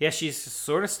 Yeah, she's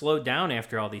sort of slowed down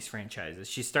after all these franchises.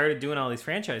 She started doing all these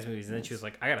franchise movies, and then she was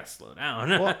like, I got to slow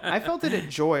down. Well, I felt it at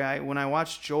Joy. When I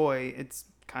watched Joy, it's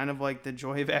kind of like the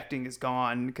joy of acting is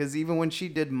gone, because even when she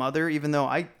did Mother, even though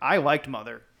I liked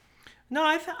Mother. No,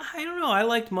 I don't know. I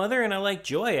liked Mother and I liked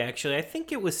Joy, actually. I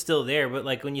think it was still there, but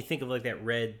like when you think of like that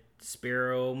Red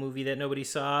Sparrow movie that nobody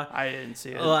saw, I didn't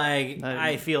see it. Like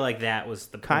I feel like that was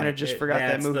the kind of just forgot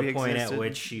that movie the point existed. At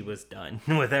which she was done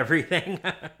with everything.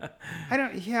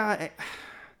 I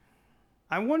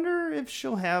wonder if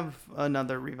she'll have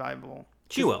another revival.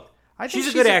 She will. She's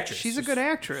a good actress. She's a good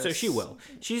actress. So she will.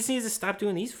 She just needs to stop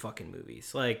doing these fucking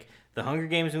movies. Like, the Hunger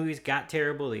Games movies got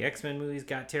terrible. The X-Men movies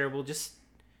got terrible. Just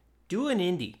do an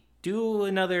indie. Do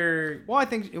another... Well, I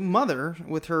think Mother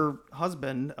with her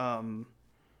husband,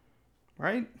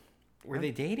 right? Were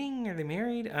they dating? Are they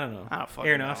married? I don't know. I don't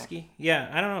fucking Aronofsky? know. Yeah,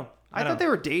 I don't know. I thought they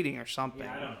were dating or something.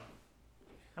 Yeah, I don't know.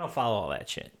 I don't follow all that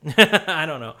shit. I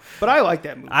don't know. But I like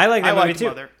that movie. I like that movie too.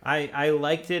 Mother. I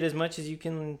liked it as much as you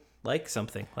can... like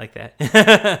something like that.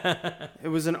 It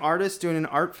was an artist doing an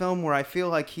art film where I feel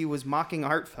like he was mocking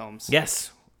art films.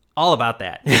 Yes. All about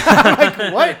that. I'm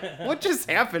like, what? What just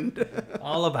happened?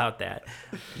 All about that.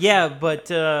 Yeah, but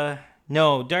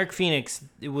no, Dark Phoenix,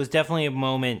 it was definitely a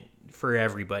moment for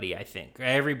everybody, I think.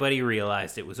 Everybody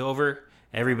realized it was over.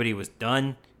 Everybody was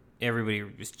done. Everybody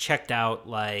was checked out,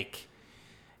 like...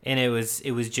 And it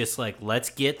was just like, let's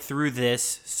get through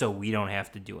this so we don't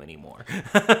have to do anymore.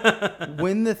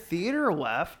 When the theater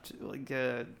left, like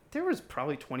there was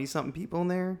probably 20-something people in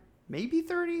there, maybe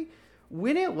 30.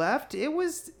 When it left, it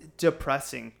was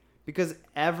depressing because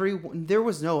there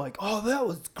was no like, oh, that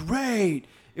was great.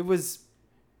 It was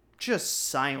just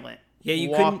silent. Yeah,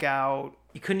 you walk out.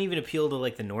 You couldn't even appeal to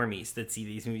like the normies that see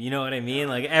these movies. You know what I mean?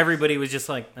 Like everybody was just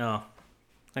like, oh,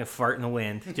 like a fart in the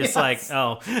wind. Just like,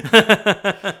 oh.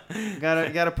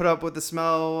 gotta put up with the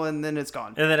smell, and then it's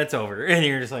gone. And then it's over. And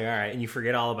you're just like, all right. And you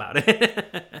forget all about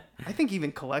it. I think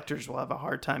even collectors will have a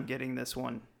hard time getting this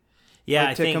one. Yeah,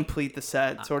 like, to complete the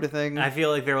set sort of thing. I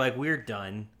feel like they're like, we're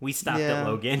done. We stopped at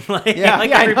Logan.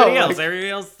 Everybody else. Everybody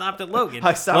else stopped at Logan.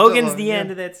 Logan's the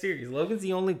end of that series. Logan's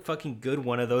the only fucking good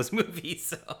one of those movies.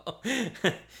 So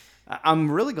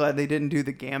I'm really glad they didn't do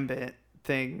the Gambit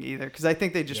thing either, because I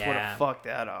think they just would have fucked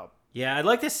that up. Yeah, I'd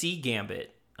like to see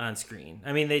Gambit on screen.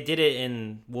 I mean, they did it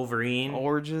in Wolverine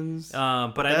Origins,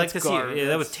 but I'd like to see it.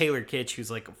 That was Taylor Kitsch, who's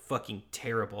like fucking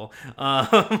terrible.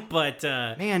 But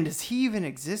man, does he even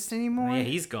exist anymore? Yeah,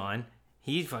 he's gone.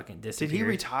 He fucking disappeared. Did he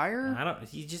retire? I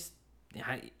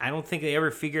don't think they ever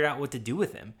figured out what to do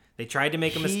with him. They tried to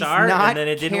make him a star, and then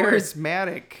it didn't work.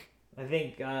 Charismatic. I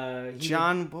think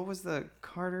what was the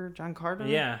Carter? John Carter?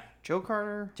 Yeah. Joe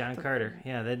Carter? John Carter.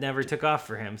 Yeah, that never took off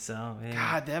for him. So yeah.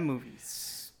 God, that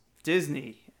movie's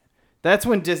Disney. That's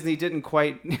when Disney didn't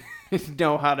quite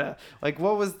know how to, like,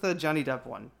 what was the Johnny Depp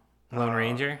one? Lone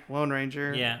Ranger? Lone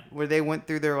Ranger. Yeah. Where they went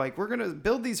through, they're like, we're going to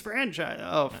build these franchises.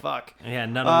 Oh, fuck. Yeah,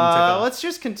 none of them took off. Let's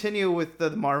just continue with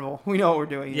the Marvel. We know what we're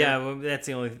doing here. Yeah, well, that's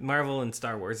the only... Marvel and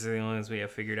Star Wars are the only ones we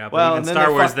have figured out. But well, even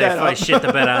Star Wars, they probably shit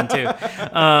the bed on, too.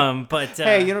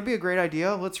 Hey, it'd be a great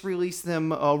idea. Let's release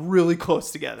them really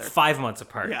close together. 5 months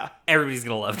apart. Yeah. Everybody's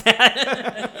going to love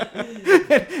that.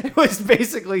 It was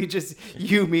basically just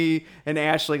you, me, and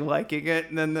Ashley liking it.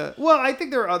 And then I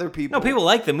think there are other people. No, people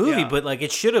like the movie, but like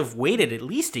it should have waited at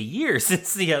least a year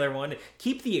since the other one.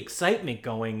 Keep the excitement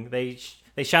going. They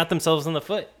shot themselves in the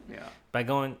foot. Yeah. By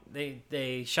going,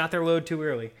 they shot their load too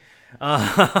early.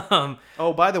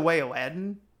 Oh, by the way,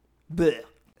 Aladdin. Blech.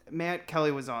 Matt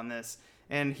Kelly was on this,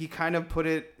 and he kind of put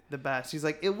it the best. He's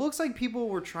like, it looks like people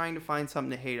were trying to find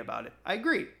something to hate about it. I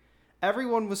agree.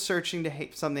 Everyone was searching to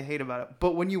hate something to hate about it.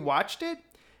 But when you watched it,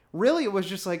 really it was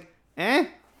just like, eh.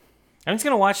 I'm just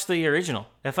going to watch the original.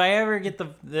 If I ever get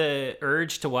the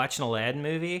urge to watch an Aladdin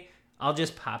movie, I'll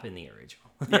just pop in the original.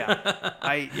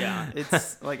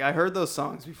 It's like I heard those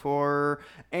songs before,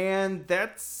 and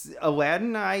that's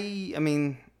Aladdin. I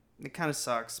mean, it kind of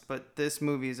sucks, but this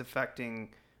movie is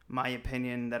affecting my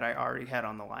opinion that I already had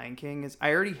on The Lion King. Is I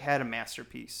already had a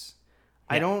masterpiece.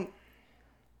 Yeah.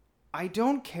 I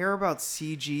don't care about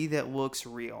CG that looks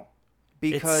real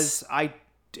because I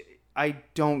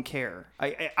don't care.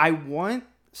 I want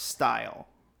style.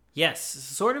 Yes,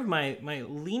 sort of my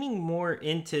leaning more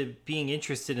into being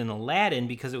interested in Aladdin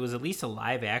because it was at least a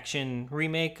live action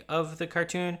remake of the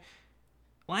cartoon.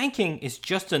 Lion King is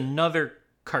just another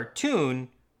cartoon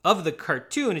of the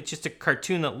cartoon. It's just a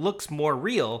cartoon that looks more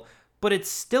real, but it's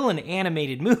still an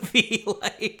animated movie.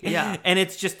 And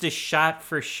it's just a shot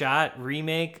for shot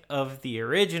remake of the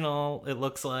original, it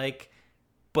looks like,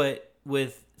 but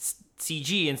with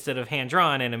CG instead of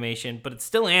hand-drawn animation, but it's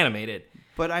still animated.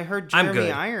 But I heard Jeremy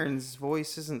Irons'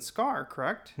 voice isn't Scar,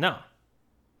 correct? No.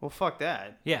 Well, fuck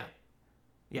that. Yeah.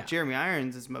 Jeremy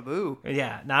Irons is my boo.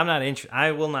 Yeah. No, I'm not interested.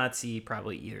 I will not see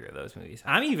probably either of those movies.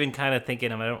 I'm even kind of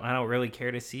thinking I don't really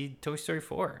care to see Toy Story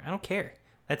 4. I don't care.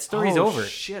 That story's over.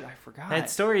 Shit, I forgot. That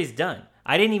story's done.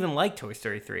 I didn't even like Toy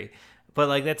Story 3. But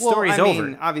like that story's over. I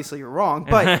mean, obviously you're wrong,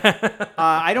 but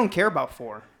I don't care about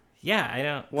 4. Yeah, I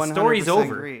don't. The story's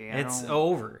over. It's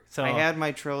over. So I had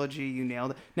my trilogy. You nailed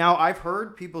it. Now, I've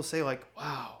heard people say, like,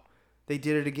 wow, they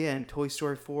did it again. Toy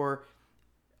Story 4.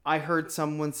 I heard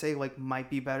someone say, like,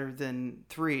 might be better than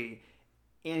 3.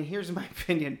 And here's my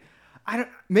opinion.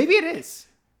 Maybe it is.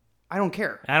 I don't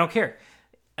care.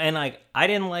 And, like, I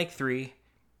didn't like 3.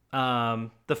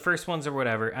 The first ones or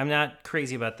whatever. I'm not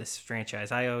crazy about this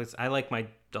franchise. I like my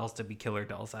dolls to be killer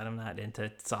dolls. I'm not into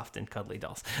soft and cuddly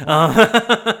dolls. Well,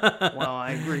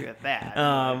 I agree with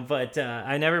that. But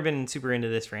I've never been super into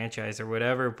this franchise or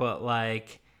whatever. But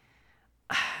like,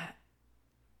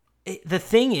 the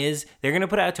thing is, they're gonna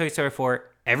put out Toy Story 4.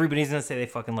 Everybody's gonna say they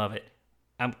fucking love it.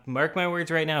 Mark my words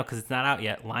right now because it's not out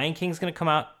yet. Lion King's gonna come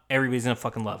out. Everybody's gonna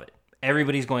fucking love it.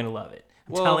 Everybody's going to love it.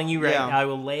 I'm telling you right now. I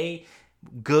will lay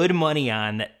good money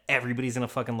on that everybody's gonna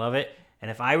fucking love it. And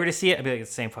if I were to see it, I'd be like,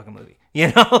 it's the same fucking movie.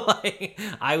 You know, like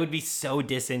I would be so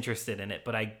disinterested in it,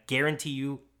 but I guarantee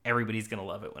you everybody's going to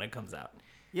love it when it comes out.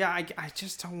 Yeah, I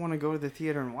just don't want to go to the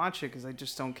theater and watch it because I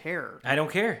just don't care. I don't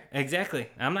care. Exactly.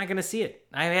 I'm not going to see it.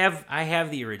 I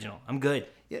have the original. I'm good.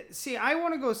 Yeah, see, I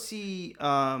want to go see,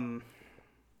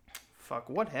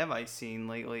 what have I seen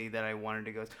lately that I wanted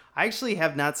to go? I actually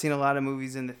have not seen a lot of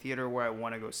movies in the theater where I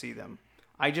want to go see them.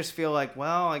 I just feel like,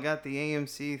 well, I got the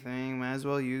AMC thing, might as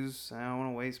well use. I don't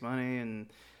want to waste money, and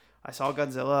I saw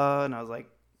Godzilla, and I was like,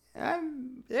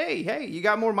 hey, you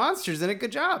got more monsters in it.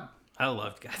 Good job. I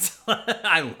loved Godzilla.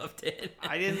 I loved it.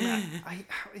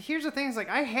 Here's the thing: is like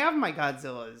I have my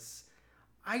Godzillas.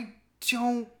 I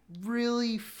don't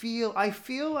really feel. I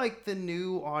feel like the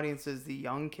new audiences, the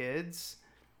young kids,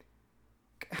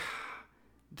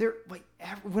 they're like.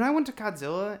 When I went to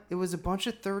Godzilla, it was a bunch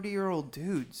of 30-year-old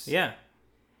dudes. Yeah,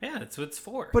 that's what it's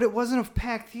for. But it wasn't a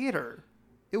packed theater.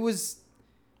 It was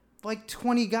like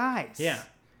 20 guys. Yeah,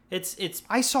 it's.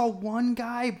 I saw one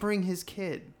guy bring his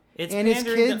kid. It's and his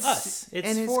kids, to us.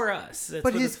 It's for us. That's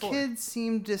but what his it's for. kids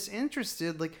seemed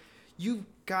disinterested. Like, you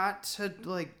got to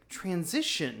like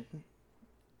transition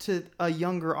to a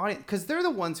younger audience because they're the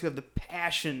ones who have the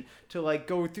passion to like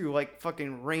go through like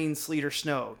fucking rain, sleet, or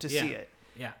snow to see it.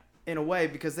 Yeah. In a way,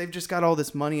 because they've just got all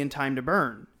this money and time to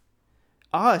burn.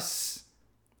 Us,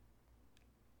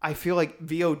 I feel like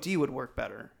VOD would work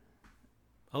better.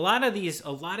 A lot of these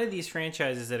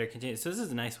franchises that are continuing. So this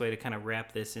is a nice way to kind of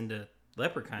wrap this into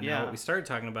Leprechaun. Yeah. Now, what we started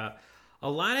talking about. A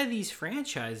lot of these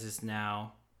franchises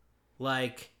now,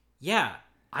 like, yeah,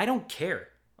 I don't care.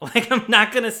 Like, I'm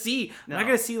not gonna see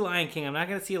Lion King. I'm not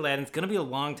gonna see Aladdin. It's gonna be a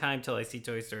long time till I see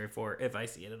Toy Story 4, if I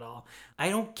see it at all. I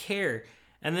don't care.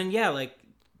 And then like,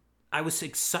 I was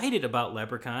excited about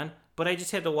Leprechaun, but I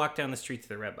just had to walk down the street to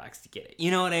the Redbox to get it.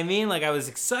 You know what I mean? Like, I was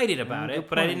excited about it,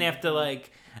 but I didn't have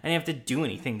to do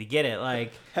anything to get it.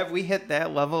 Like, have we hit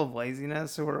that level of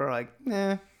laziness where we're like,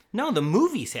 nah? No, the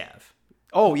movies have.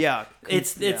 Oh yeah,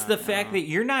 it's the fact that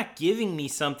you're not giving me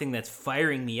something that's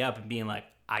firing me up and being like,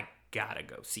 I gotta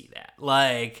go see that.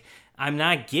 Like, I'm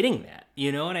not getting that.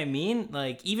 You know what I mean?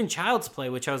 Like, even Child's Play,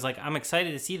 which I was like, I'm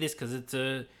excited to see this because it's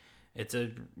a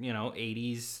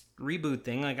 80s reboot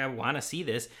thing. Like, I want to see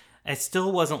this. It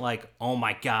still wasn't like, oh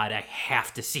my God, I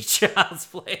have to see Child's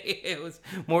Play. It was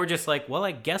more just like, well,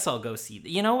 I guess I'll go see that.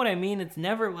 You know what I mean? It's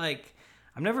never like,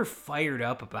 I'm never fired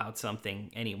up about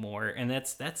something anymore. And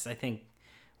that's I think,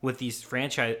 with these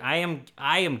franchise, I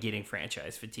am getting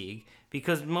franchise fatigue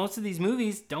because most of these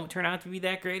movies don't turn out to be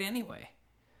that great anyway.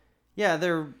 Yeah,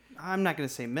 I'm not going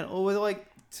to say middle, like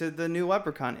to the new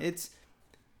Leprechaun. It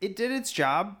did its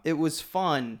job. It was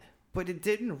fun, but it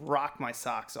didn't rock my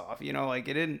socks off. You know, like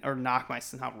it didn't, or rock my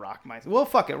socks off.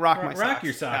 Rock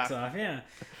your socks off, yeah.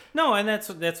 No, and that's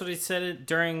what I said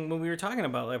during when we were talking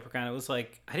about Leprechaun. It was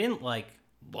like, I didn't like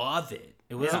love it.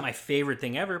 It wasn't my favorite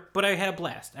thing ever, but I had a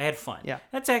blast. I had fun. Yeah.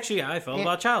 That's actually how I felt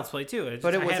about Child's Play too. It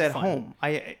was at home.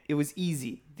 It was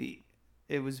easy.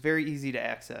 It was very easy to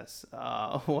access.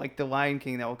 Like the Lion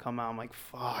King that will come out. I'm like,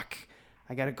 fuck.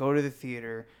 I got to go to the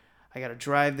theater. I got to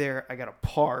drive there. I got to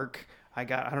park. I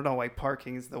don't know why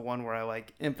parking is the one where I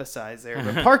like emphasize there.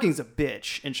 But parking's a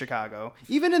bitch in Chicago.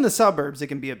 Even in the suburbs, it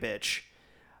can be a bitch.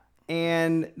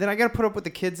 And then I got to put up with the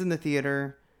kids in the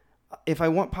theater. If I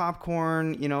want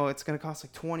popcorn, it's going to cost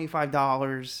like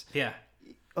 $25. Yeah.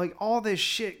 Like all this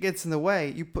shit gets in the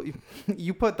way.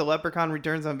 You put the Leprechaun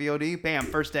Returns on VOD, bam,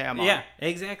 first day I'm on. Yeah,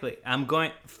 exactly. I'm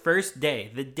going first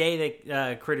day, the day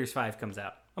that Critters 5 comes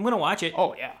out. I'm going to watch it.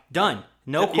 Oh, yeah. Done.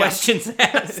 No questions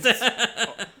asked.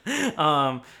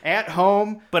 At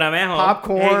home. But I'm at home.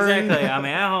 Popcorn. Exactly. I'm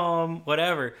at home,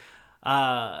 whatever.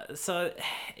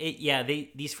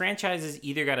 These franchises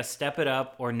either got to step it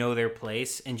up or know their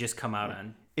place and just come out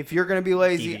on. If you're gonna be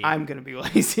lazy, DVD. I'm gonna be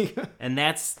lazy. And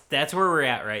that's where we're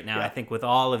at right now. Yeah. I think with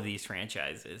all of these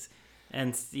franchises,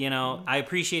 and I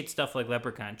appreciate stuff like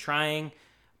Leprechaun trying,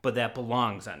 but that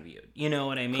belongs on VOD. You know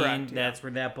what I mean? Correct, that's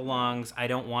where that belongs. I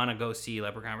don't want to go see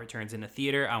Leprechaun Returns in a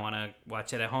theater. I want to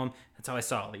watch it at home. That's how I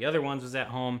saw all the other ones was at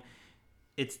home.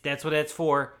 That's what that's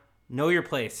for. Know your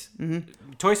place.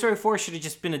 Mm-hmm. Toy Story 4 should have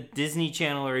just been a Disney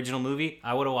Channel original movie.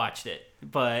 I would have watched it.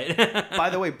 But by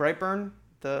the way, Brightburn,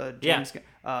 the James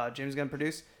Gunn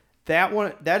produced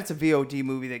that's a VOD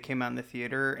movie that came out in the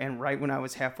theater. And right when I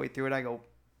was halfway through it, I go,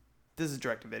 "This is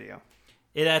direct to video."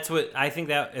 Yeah, that's what I think.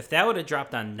 That if that would have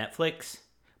dropped on Netflix,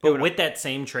 but with that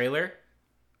same trailer,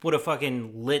 would have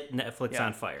fucking lit Netflix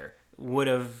on fire. Would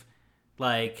have.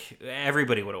 Like,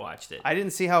 everybody would have watched it. I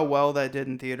didn't see how well that did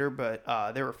in theater, but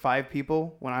there were 5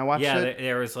 people when I watched it. Yeah,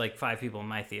 there was like 5 people in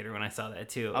my theater when I saw that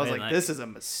too. I was like, this is a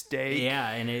mistake. Yeah,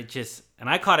 and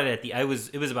I caught it it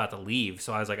was about to leave,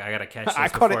 so I was like, I gotta catch this. I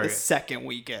caught it the second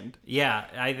weekend. Yeah,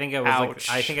 I think I was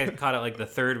I think I caught it like the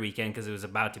third weekend because it was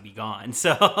about to be gone.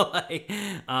 So like,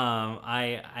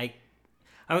 I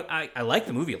like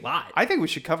the movie a lot. I think we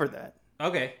should cover that.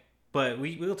 Okay. But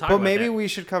we'll talk about that. But maybe we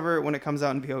should cover it when it comes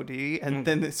out in VOD, and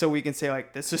then so we can say,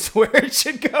 like, this is where it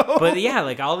should go. But yeah,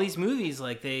 like, all these movies,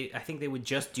 like, I think they would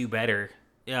just do better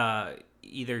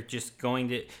either just going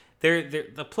to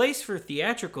the place for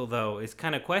theatrical though is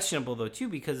kind of questionable though too,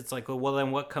 because it's like, well then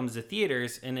what comes to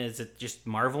theaters, and is it just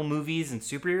Marvel movies and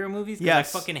superhero movies? 'Cause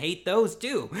Yes. I fucking hate those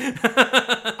too.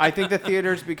 I think the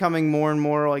theater's becoming more and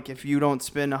more like, if you don't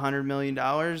spend $100 million,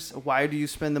 why do you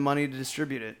spend the money to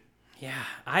distribute it? Yeah,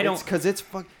 I don't. Because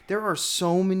there are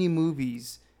so many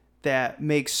movies that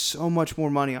make so much more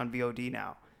money on VOD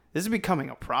now. This is becoming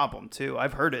a problem too.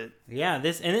 I've heard it. Yeah, and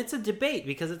it's a debate,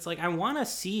 because it's like, I want to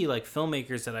see like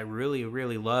filmmakers that I really,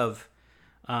 really love.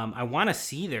 I want to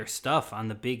see their stuff on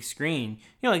the big screen.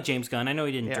 You know, like James Gunn. I know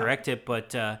he didn't direct it,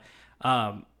 but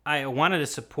I wanted to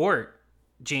support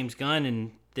James Gunn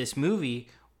in this movie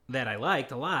that I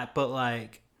liked a lot. But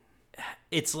like,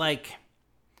 it's like,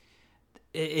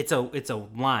 it's a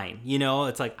line. You know,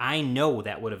 it's like, I know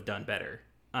that would have done better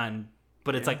on.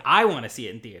 But it's like, I want to see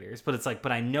it in theaters. But it's like,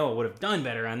 but I know it would have done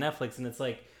better on Netflix. And it's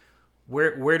like,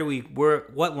 what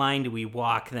line do we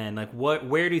walk then? Like,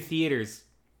 where do theaters,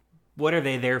 what are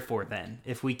they there for then?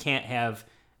 If we can't have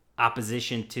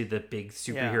opposition to the big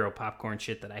superhero popcorn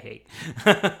shit that I hate.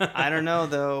 I don't know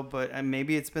though, but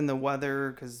maybe it's been the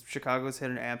weather, because Chicago's had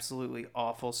an absolutely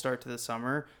awful start to the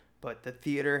summer. But the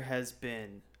theater has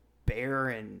been bare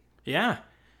and yeah,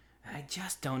 I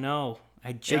just don't know.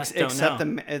 I just don't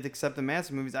know. Except the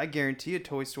massive movies. I guarantee you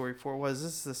Toy Story 4 was.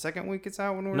 This the second week it's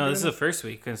out when we're No, this is the first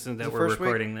week that we're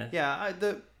recording this. Yeah,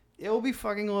 it'll be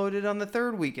fucking loaded on the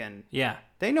third weekend. Yeah.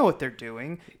 They know what they're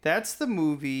doing. That's the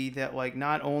movie that, like,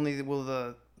 not only will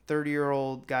the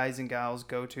 30-year-old guys and gals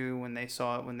go to when they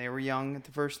saw it when they were young at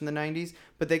the first in the 90s,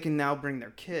 but they can now bring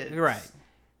their kids. Right.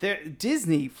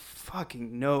 Disney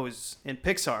fucking knows, and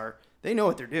Pixar, they know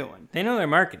what they're doing. They know their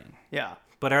marketing. Yeah.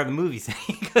 But are the movies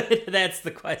any good? That's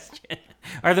the question.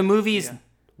 Are the movies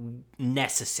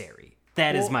necessary?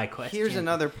 That is my question. Here's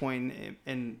another point,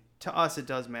 and to us it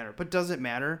does matter. But does it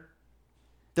matter?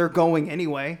 They're going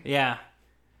anyway. Yeah.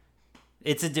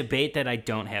 It's a debate that I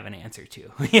don't have an answer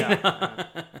to. Yeah.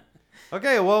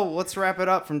 Okay, well, let's wrap it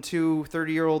up from two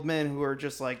 30-year-old men who are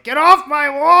just like, get off my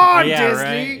lawn, Disney!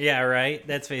 Right. Yeah, right.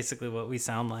 That's basically what we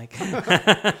sound like.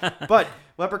 But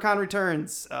Leprechaun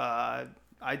Returns,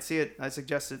 I'd see it. I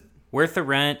suggest it. Worth the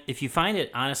rent. If you find it,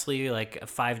 honestly, like a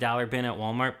 $5 bin at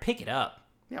Walmart, pick it up.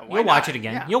 Yeah, You'll watch it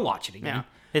again. Yeah. You'll watch it again. Yeah.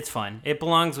 It's fun. It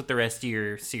belongs with the rest of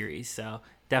your series, so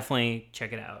definitely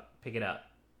check it out. Pick it up.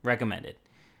 Recommend it.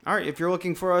 All right, if you're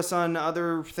looking for us on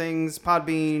other things,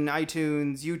 Podbean,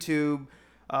 iTunes, YouTube,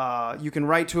 you can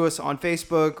write to us on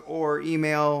Facebook or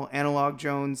email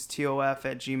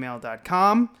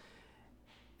analogjonestof@gmail.com.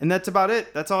 And that's about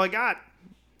it. That's all I got.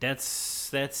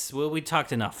 That's well, we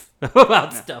talked enough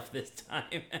about stuff this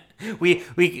time. we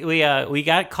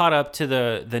got caught up to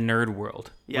the nerd world.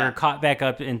 Yeah. We're caught back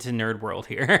up into nerd world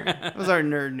here. That was our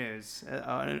nerd news,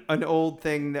 an old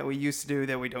thing that we used to do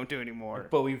that we don't do anymore.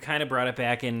 But we kind of brought it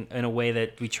back in a way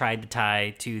that we tried to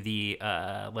tie to the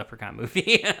Leprechaun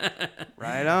movie.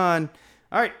 Right on.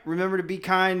 All right, remember to be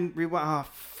kind. Oh,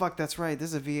 fuck, that's right.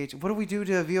 This is a VH. What do we do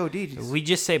to VOD? We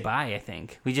just say bye, I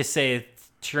think. We just say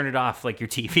turn it off like your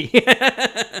TV.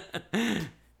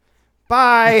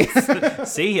 Bye.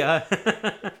 See ya.